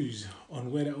more news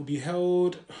on where that will be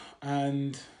held,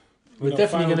 and We're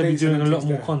definitely going to be dates and doing a lot things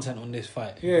more there. content on this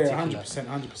fight. in Yeah, particular.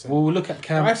 100%. We'll look at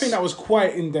camps. I think that was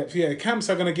quite in depth. Yeah, camps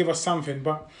are gonna give us something,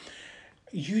 but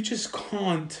you just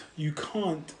can't. You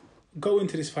can't go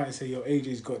into this fight and say, "Yo,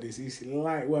 AJ's got this. It's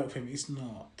light work for him." It's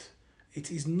not. It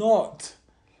is not.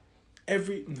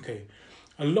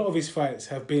 A lot of his fights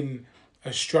have been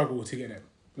a struggle to get them.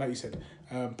 Like you said,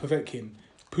 Povetkin,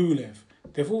 Pulev.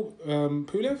 They've all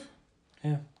Pulev.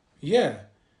 Yeah. Yeah.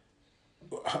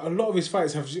 A lot of his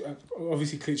fights have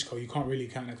obviously Klitschko. You can't really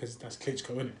count that because that's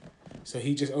Klitschko, isn't it? So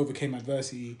he just overcame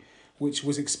adversity, which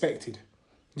was expected.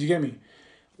 Do you get me?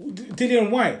 Dillian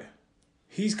White,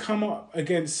 he's come up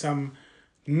against some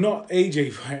not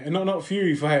AJ fighter, not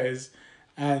Fury fighters,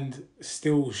 and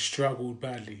still struggled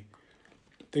badly.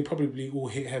 They probably all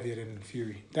hit heavier than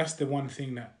Fury. That's the one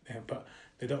thing but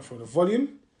they don't throw the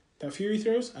volume that Fury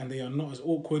throws, and they are not as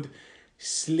awkward,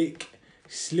 slick,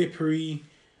 slippery,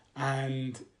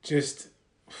 and just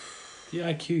The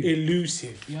IQ.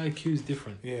 elusive. The IQ is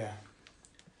different. Yeah.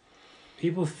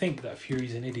 People think that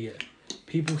Fury's an idiot.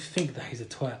 People think that he's a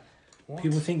twat. What?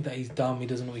 People think that he's dumb. He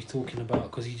doesn't know what he's talking about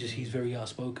because he's very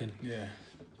outspoken. Yeah.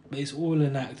 But it's all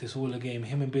an act. It's all a game.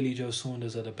 Him and Billy Joe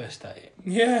Saunders are the best at it.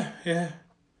 Yeah.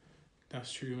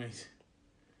 That's true, mate.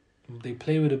 They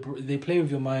play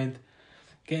with your mind,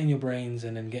 get in your brains,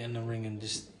 and then get in the ring and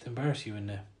just embarrass you in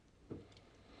there.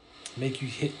 Make you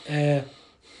hit air,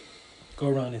 go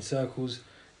around in circles.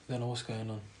 You don't know what's going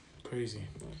on. Crazy.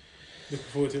 Looking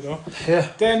forward to it though. Yeah.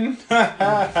 Then,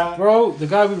 Bro, the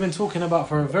guy we've been talking about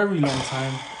for a very long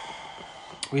time.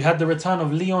 We had the return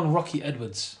of Leon Rocky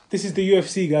Edwards. this is the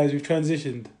UFC, guys. We've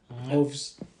transitioned.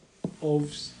 Mm-hmm.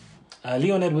 Ovs.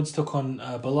 Leon Edwards took on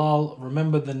Bilal.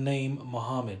 Remember the name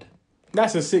Muhammad.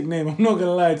 That's a sick name. I'm not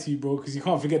gonna lie to you, bro, because you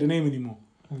can't forget the name anymore.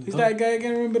 Is that guy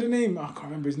again? Remember the name? I can't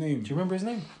remember his name. Do you remember his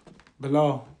name?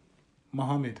 Bilal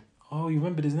Muhammad. Oh, you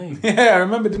remembered his name. Yeah, I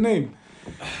remember the name.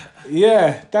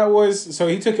 Yeah, that was... So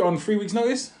he took it on 3 weeks'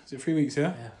 notice? Is it 3 weeks,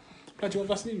 yeah? Yeah. Glad you want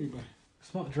Vaseline, bro.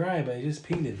 It's not dry, but it's just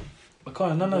peeling. But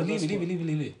come on, no, leave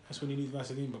it. That's when you need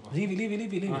Vaseline, bro. Leave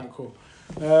it. Alright, cool.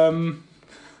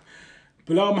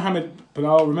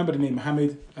 Bilal, remember the name,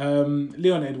 Mohammed.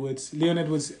 Leon Edwards. Leon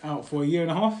Edwards out for a year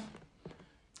and a half.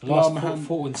 Last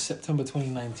fought in September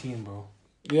 2019, bro.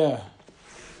 Yeah.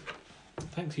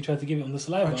 Thanks, you tried to give it on the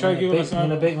saliva. I tried to give it on the saliva. I'm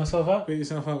going to bait myself out. Bait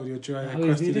yourself out with your dry, How do you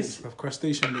crusty do lips. this? With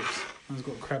crustacean lips. Man's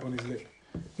got crab on his lip.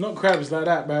 Not crabs like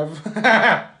that,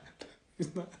 bruv.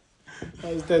 It's not.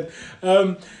 That was dead.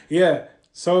 Yeah.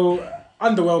 So,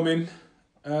 underwhelming.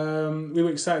 We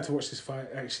were excited to watch this fight,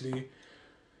 actually.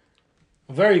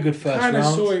 Very good first round. Kind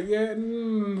of saw it, yeah.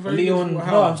 Very Leon, good.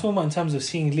 no, I'm talking about in terms of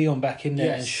seeing Leon back in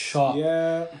there and sharp.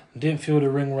 Yeah. Didn't feel the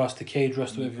ring rust, the cage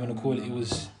rust, whatever you want to call it. It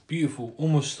was beautiful.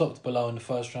 Almost stopped Bilal in the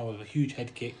first round with a huge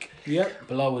head kick. Yep.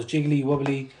 Bilal was jiggly,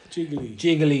 wobbly,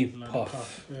 jiggly like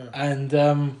puff. Yeah. And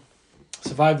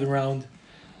survived the round.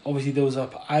 Obviously, there was an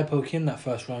eye poke in that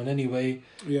first round anyway.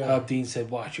 Yeah. Herb Dean said,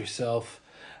 watch yourself.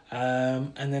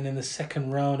 And then in the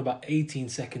second round, about 18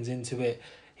 seconds into it,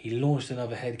 he launched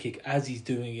another head kick. As he's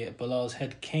doing it, Bilal's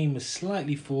head came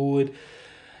slightly forward.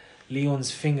 Leon's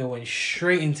finger went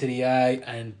straight into the eye,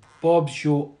 and Bob's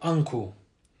your uncle.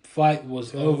 Fight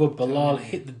was over. Bilal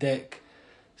hit the deck,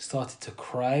 started to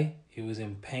cry. He was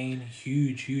in pain,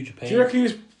 huge pain. Do you reckon he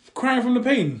was crying from the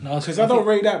pain? No, because I don't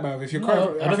rate that, man. If you're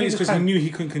crying, I think it's because he knew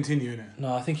he couldn't continue in it.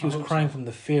 No, I think he was crying from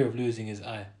the fear of losing his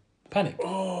eye. Panic.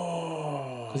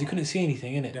 Oh. Because he couldn't see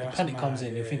anything, innit? The panic comes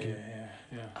in, you're thinking,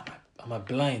 am I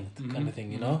blind? Kind of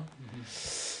thing, you know?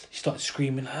 He started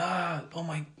screaming, oh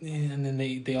my... And then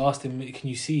they asked him, can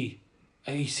you see?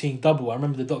 Are you seeing double? I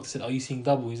remember the doctor said, are you seeing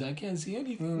double? He's like, I can't see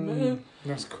anything, man.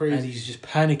 That's crazy. And he's just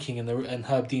panicking, and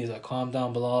Herb Dean is like, calm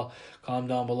down, Bilal.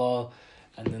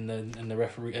 And then the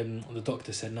referee and the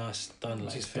doctor said, no, it's done,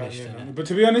 like, it's finished. But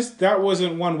to be honest, that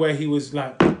wasn't one where he was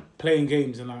like playing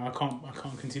games and like, I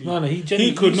can't continue. No, he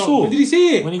could not. Saw, did he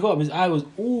see it? When he got him, his eye was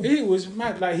all... It was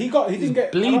mad. Like, he didn't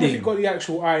get... bleeding. I don't know if he got the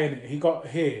actual eye in it. He got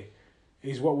here.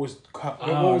 Is what was cut.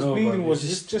 What was bleeding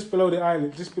was just below the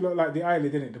eyelid. Just below, like, the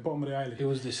eyelid, innit? The bottom of the eyelid. It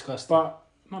was disgusting. But,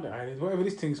 not the eyelid. Whatever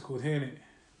this thing's called here, innit?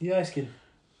 The eye skin.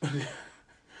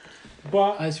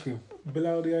 But... Ice cream.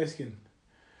 Below the eye skin.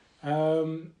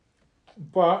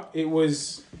 But it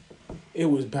was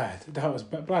bad. That was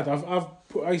bad.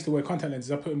 I used to wear contact lenses.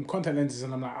 I put in contact lenses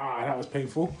and I'm like, that was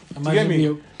painful. Imagine Do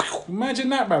you get me? Imagine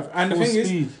that, bruv. And the thing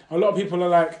is, a lot of people are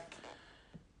like,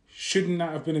 shouldn't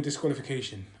that have been a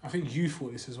disqualification? I think you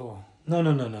thought this as well. No.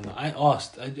 I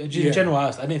asked. In general, I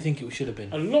asked. I didn't think it should have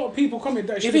been. A lot of people comment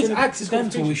that if it's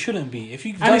accidental, it shouldn't be. If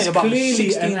you've done and it about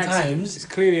clearly 16 times it's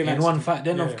clearly in one fight,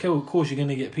 then of course you're going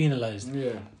to get penalised.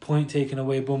 Yeah. Point taken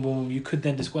away, boom, boom, boom. You could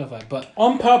then disqualify. But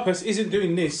on purpose isn't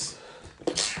doing this.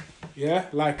 Yeah,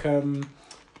 like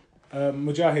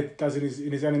Mujahid does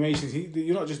in his animations.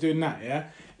 You're not just doing that. Yeah,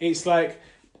 it's like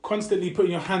constantly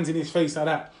putting your hands in his face like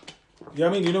that. You know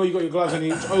what I mean? You know you got your gloves on,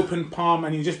 it's open palm,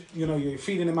 and you just you're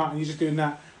feeding him out, and you're just doing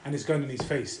that, and it's going in his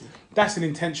face. That's an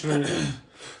intentional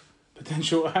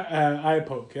potential eye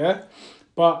poke. Yeah,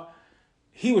 but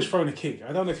he was throwing a kick.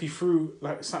 I don't know if he threw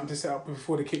like something to set up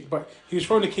before the kick, but he was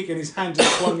throwing a kick and his hand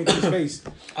just swung into his face.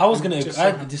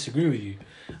 I disagree with you.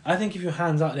 I think if your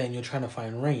hand's out there and you're trying to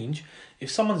find range,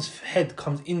 if someone's head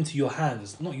comes into your hand,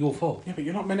 it's not your fault. Yeah, but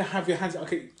you're not meant to have your hands...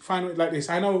 Okay, fine it like this.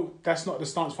 I know that's not the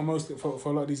stance for a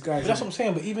lot of these guys. But that's what I'm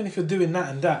saying. But even if you're doing that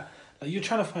and that, like, you're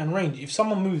trying to find range. If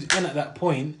someone moves in at that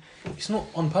point, it's not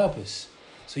on purpose.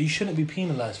 So you shouldn't be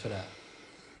penalised for that.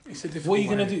 It's a difficult What are you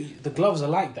going to do? The gloves are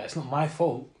like that. It's not my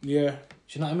fault. Yeah. Do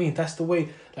you know what I mean? That's the way...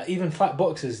 Like, even fight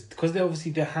boxers, because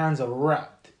their hands are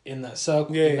wrapped in that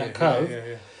circle, in that curve...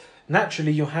 Yeah.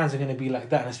 Naturally, your hands are going to be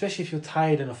like that, and especially if you're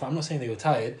tired in a fight. I'm not saying that you're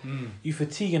tired. You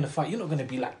fatigue in a fight, you're not going to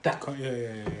be like that.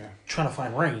 Yeah. Trying to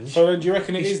find range. So then, do you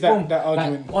reckon it is that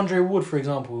argument? Like Andre Wood, for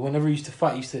example, whenever he used to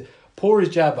fight, he used to pour his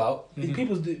jab out.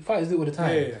 Fighters do it all the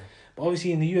time. Yeah. But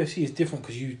obviously, in the UFC, it's different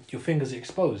because your fingers are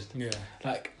exposed. Yeah.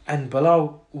 Like, and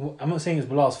Bilal, I'm not saying it's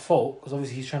Bilal's fault because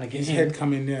obviously he's trying to get his in. head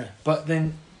coming. Yeah. But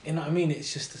then, you know what I mean?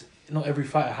 It's just not every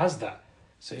fighter has that,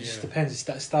 so it just depends. It's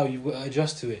that style you've got to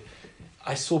adjust to it.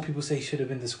 I saw people say he should have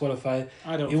been disqualified.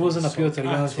 It wasn't a pure to the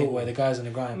young thing where the guy's on the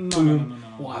ground. Boom.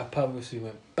 What I purposely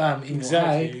went bam in your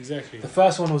eye. Exactly. The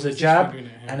first one was a jab,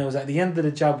 and it was at the end of the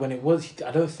jab when it was.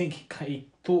 I don't think he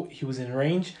thought he was in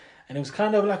range, and it was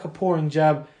kind of like a pouring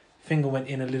jab. Finger went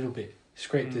in a little bit,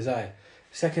 scraped his eye.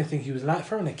 Second thing, he was like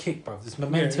throwing a kick, bro. There's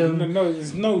momentum. No,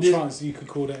 there's no chance you could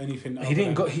call that anything. He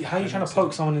didn't got. How are you trying to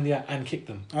poke someone in the eye and kick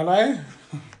them? I lie.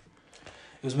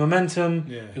 It was momentum.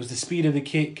 Yeah. It was the speed of the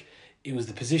kick. It was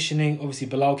the positioning. Obviously,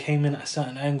 Bilal came in at a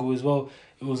certain angle as well.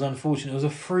 It was unfortunate. It was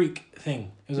a freak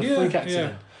thing. It was a freak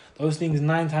accident. Yeah. Those things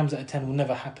 9 times out of 10 will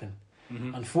never happen.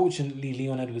 Unfortunately,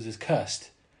 Leon Edwards is cursed.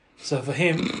 So for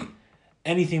him,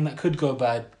 anything that could go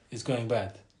bad is going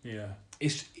bad. Yeah.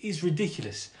 It's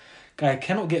ridiculous. Guy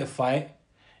cannot get a fight.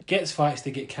 Gets fights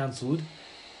that get cancelled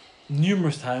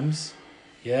numerous times.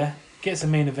 Yeah. Gets a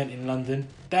main event in London.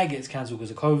 That gets cancelled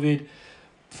because of COVID.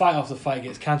 Fight after fight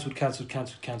gets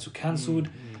cancelled.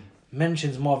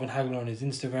 Mentions Marvin Hagler on his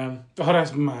Instagram. Oh,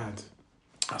 that's mad.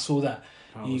 I saw that.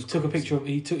 He took a picture of.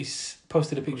 He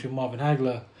posted a picture of Marvin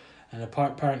Hagler, and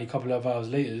apparently a couple of hours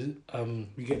later,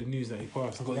 we get the news that he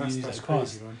passed. I got the news that he passed.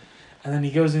 Crazy, man. And then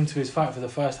he goes into his fight for the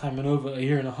first time in over a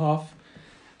year and a half,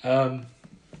 and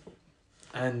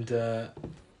the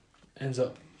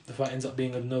fight ends up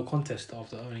being a no contest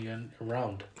after only a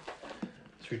round.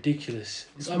 It's ridiculous.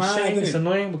 I'm mad, saying it's isn't it?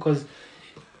 annoying because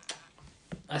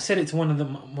I said it to one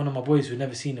of my boys who'd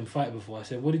never seen him fight before. I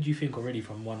said, "What did you think already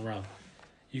from one round?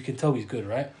 You can tell he's good,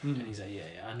 right?" And he's like, "Yeah,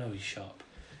 I know he's sharp."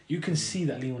 You can see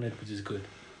that Leon Edwards is good.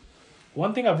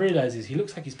 One thing I've realised is he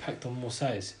looks like he's packed on more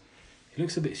size. He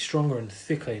looks a bit stronger and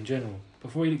thicker in general.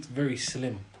 Before he looked very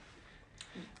slim.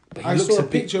 But I saw a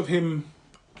picture of him,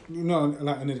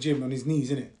 like in the gym on his knees,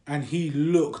 innit? And he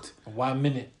looked 1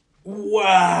 minute.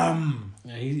 wham.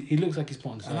 Yeah, he looks like he's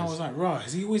put on size. And I was like, right,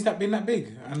 has he always been that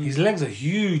big? And his legs are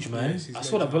huge, man. Yes, I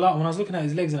saw that Bilal when I was looking at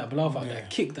his legs in that Bilal fight, that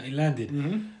kick that he landed.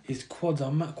 His quads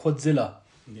are quadzilla,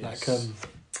 like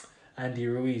Andy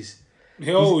Ruiz.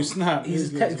 Snap!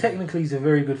 Technically, he's a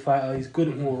very good fighter. He's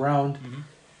good all round.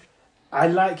 I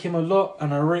like him a lot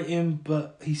and I rate him,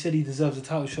 but he said he deserves a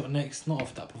title shot next. Not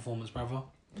off that performance, brother.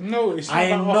 No, it's not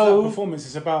about off that performance.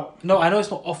 It's about... No, I know it's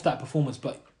not off that performance,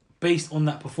 but based on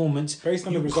that perforence, based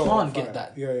on you the result can't get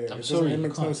that. Yeah. I'm sorry, It you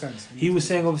makes can't. no sense. He was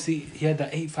saying, obviously, he had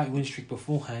that 8-fight win streak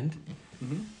beforehand.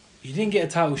 You didn't get a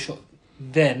title shot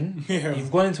then. Yeah.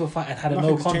 You've gone into a fight and had a no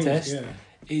Nothing's contest. changed,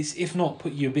 It's, if not,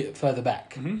 put you a bit further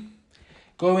back.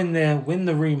 Go in there, win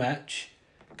the rematch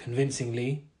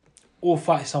convincingly, or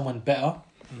fight someone better.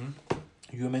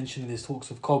 You were mentioning there's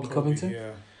talks of Colby Covington.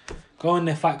 Yeah. Go in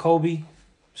there, fight Colby,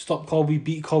 stop Colby,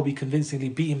 beat Colby convincingly,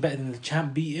 beat him better than the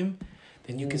champ beat him.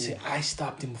 Then you can say, I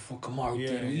stopped him before Kamaru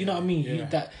did. You know what I mean?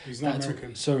 Yeah. He's not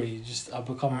American. Sorry, I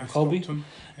become Colby.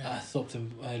 Yeah. I stopped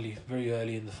him very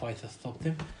early in the fight. I stopped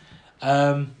him.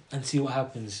 And see what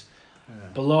happens. Yeah.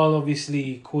 Bilal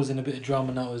obviously causing a bit of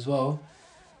drama now as well.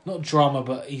 Not drama,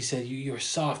 but he said you're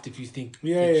soft if you think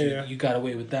you got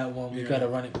away with that one. We got to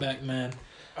run it back, man.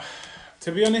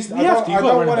 To be honest, I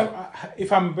don't want to.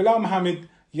 If I'm Bilal Muhammad,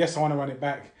 yes, I want to run it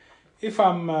back. If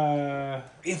I'm...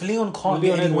 if Leon can't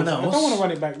get anyone else... I don't want to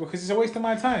run it back because it's a waste of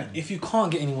my time. If you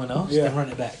can't get anyone else, then run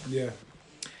it back. Yeah.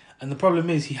 And the problem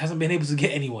is he hasn't been able to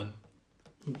get anyone.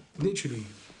 Literally.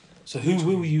 So who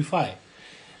will you fight?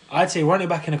 I'd say run it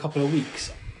back in a couple of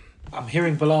weeks. I'm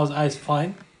hearing Bilal's eyes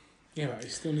fine. Yeah, but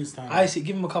it still needs time. I say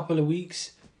give him a couple of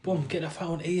weeks. Boom, get that fight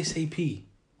on ASAP.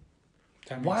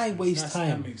 Why waste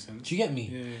time? That makes sense. Do you get me?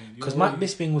 Yeah. Because Mike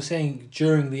Bisping was saying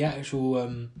during the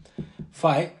actual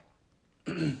fight,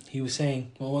 he was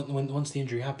saying, well, once the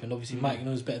injury happened, obviously Mike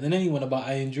knows better than anyone about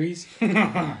eye injuries. He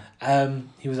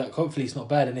was like, hopefully it's not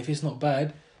bad, and if it's not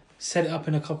bad, set it up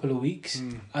in a couple of weeks,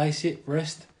 ice it,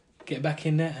 rest, get back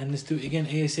in there, and let's do it again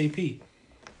ASAP.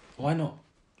 Why not?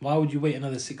 Why would you wait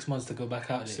another 6 months to go back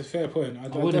out there? It's a fair point. I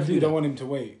definitely don't want him to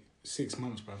wait 6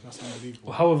 months, bro. That's unbelievable.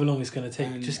 Well, however long it's going to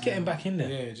take, just get him back in there.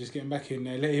 Yeah, just get him back in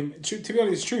there. Let him. To be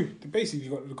honest, it's true. Basically,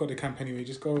 you got the camp anyway.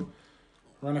 Just go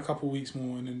run a couple of weeks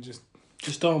more and then just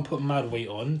don't put mad weight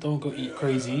on. Don't go eat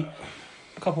crazy.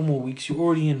 A couple more weeks. You're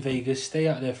already in Vegas. Stay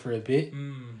out there for a bit.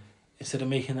 Instead of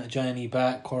making that journey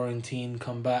back, quarantine,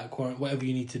 come back, whatever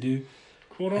you need to do.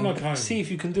 Corona time. See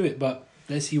if you can do it, but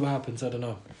let's see what happens. I don't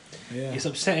know. Yeah. It's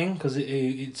upsetting because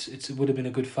it would have been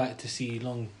a good fight to see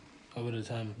long over the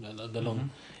time, in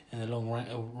the long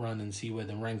run, and see where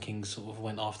the rankings sort of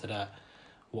went after that.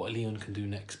 What Leon can do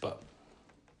next, but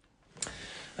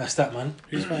that's that, man.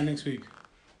 Who's fighting next week?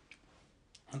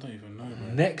 I don't even know,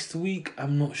 bro. Next week,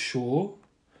 I'm not sure.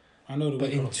 I know the but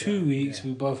week in off, 2 weeks,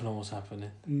 we both know what's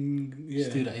happening. Yeah.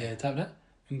 Let's do that. Yeah, tap that.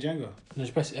 In Django. No,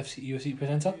 just press UFC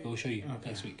presenter. We'll show you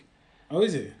next week. Oh,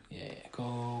 is it? Yeah.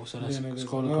 Go. So let's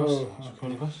scroll across. across.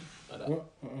 Scroll across. Like what?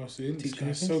 Oh, see, Teacher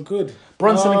it's so good.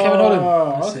 Brunson and Kevin Holland.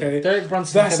 Oh, okay. Derek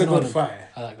Brunson. That's and Kevin a good Holland. fight.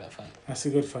 I like that fight. That's a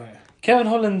good fight. Kevin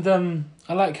Holland.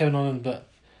 I like Kevin Holland, but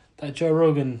that Joe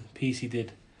Rogan piece he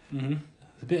did,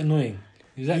 it's a bit annoying.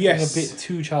 He was acting a bit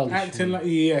too childish. Acting like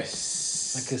like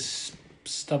a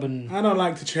stubborn. I don't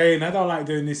like to train. I don't like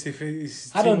doing this. If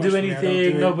it's I don't do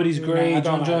anything. Nobody's great.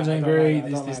 John Jones ain't great.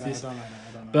 This.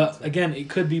 But again, it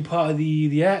could be part of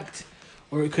the act,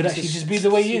 or it could actually just be the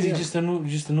way he is. He's just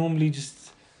normally just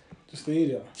the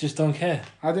idiot. Just don't care.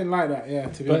 I didn't like that. Yeah,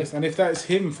 to be honest. And if that's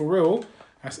him for real,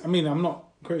 I'm not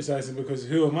Criticizing because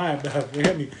who am I to have? You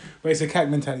get me? But it's a cat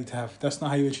mentality to have. That's not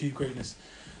how you achieve greatness.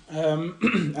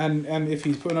 And if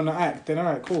he's putting on an act, then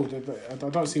alright, cool. I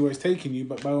don't see where it's taking you,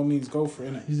 but by all means, go for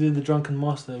it, innit? He's doing the drunken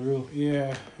master, real.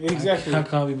 Yeah, exactly. I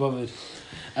can't be bothered.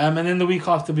 And then the week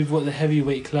after, we've got the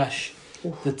heavyweight clash.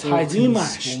 The Titans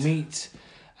rematched. will meet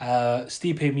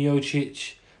Stipe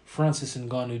Miocic, Francis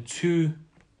Ngannou. 2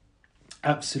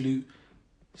 absolute,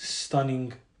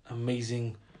 stunning,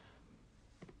 amazing,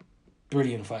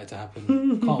 brilliant fight to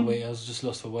happen. Can't wait. I was just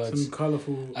lost for words. Some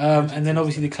colourful. And then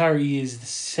obviously the clarity is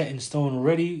set in stone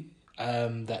already.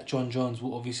 That John Jones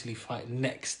will obviously fight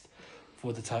next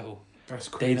for the title. That's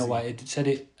crazy. Dana White had said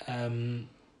it.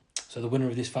 So the winner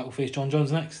of this fight will face John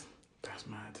Jones next. That's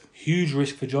mad. Huge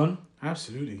risk for John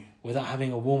Absolutely. without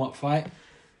having a warm-up fight.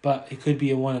 But it could be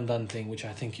a one-and-done thing, which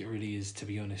I think it really is, to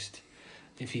be honest.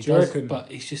 If he Do you does, reckon?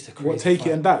 but it's just a crazy What, take fight.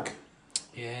 it and back?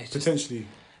 Yeah, it's just... Potentially.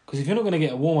 Because if you're not going to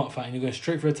get a warm-up fight and you're going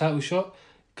straight for a title shot,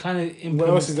 kind of implements What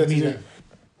else is there to do?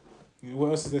 that... What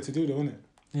else is there to do, though, isn't it?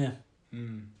 Yeah.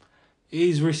 It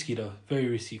is risky, though. Very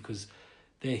risky, because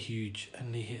they're huge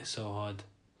and they hit so hard.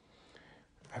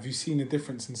 Have you seen the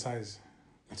difference in size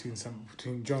between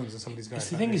Jones and some of these guys?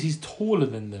 The thing is, he's taller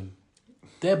than them.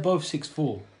 They're both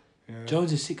 6'4". Yeah.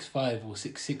 Jones is 6'5" or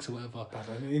 6'6" or whatever. But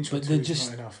an inch or But two they're is just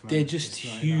not enough, man. they're just It's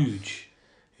not huge.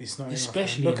 enough. It's not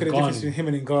Especially enough. Man. Look at the difference Ngannou. between him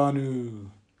and Ngannou.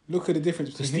 Look at the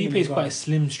difference So between him Stipe and is quite a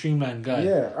slim, streamlined guy.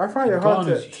 Yeah, I find it hard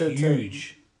Ngannou's to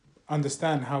huge.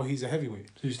 understand how he's a heavyweight.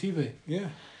 Who's Stipe? Yeah.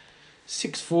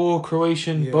 6'4",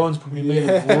 Croatian, Yeah. bones probably made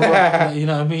of rock, you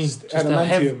know what I mean? Just a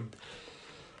heavy,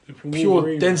 Adamantium. pure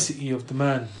Wolverine, density of the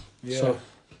man. Yeah. So,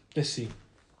 let's see.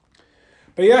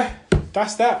 But yeah,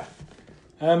 that's that.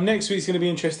 Next week's going to be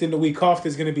interesting. The week after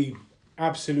is going to be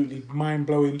absolutely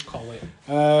mind-blowing. Can't wait.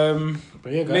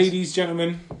 But yeah, guys. Ladies,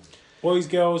 gentlemen, boys,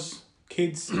 girls,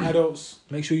 kids, adults.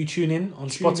 Make sure you tune in on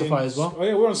tune Spotify in. as well. Oh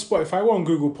yeah, we're on Spotify. We're on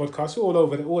Google Podcasts. We're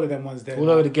all of them ones there. All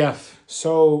over the gaff.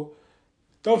 So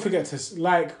don't forget to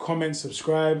like, comment,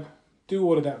 subscribe. Do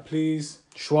all of that, please.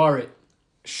 Schwar it.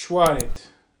 Schwar it.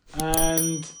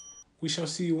 And we shall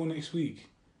see you all next week.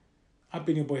 I've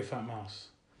been your boy Fat Mouse.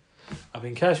 I've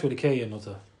been Cash with a K and not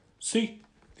a C.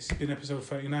 This has been episode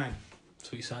 39.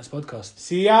 Sweet Science Podcast.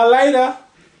 See y'all later.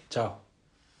 Ciao.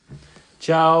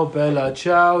 Ciao, Bella.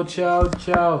 Ciao, ciao,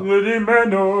 ciao. Lady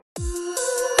Mano.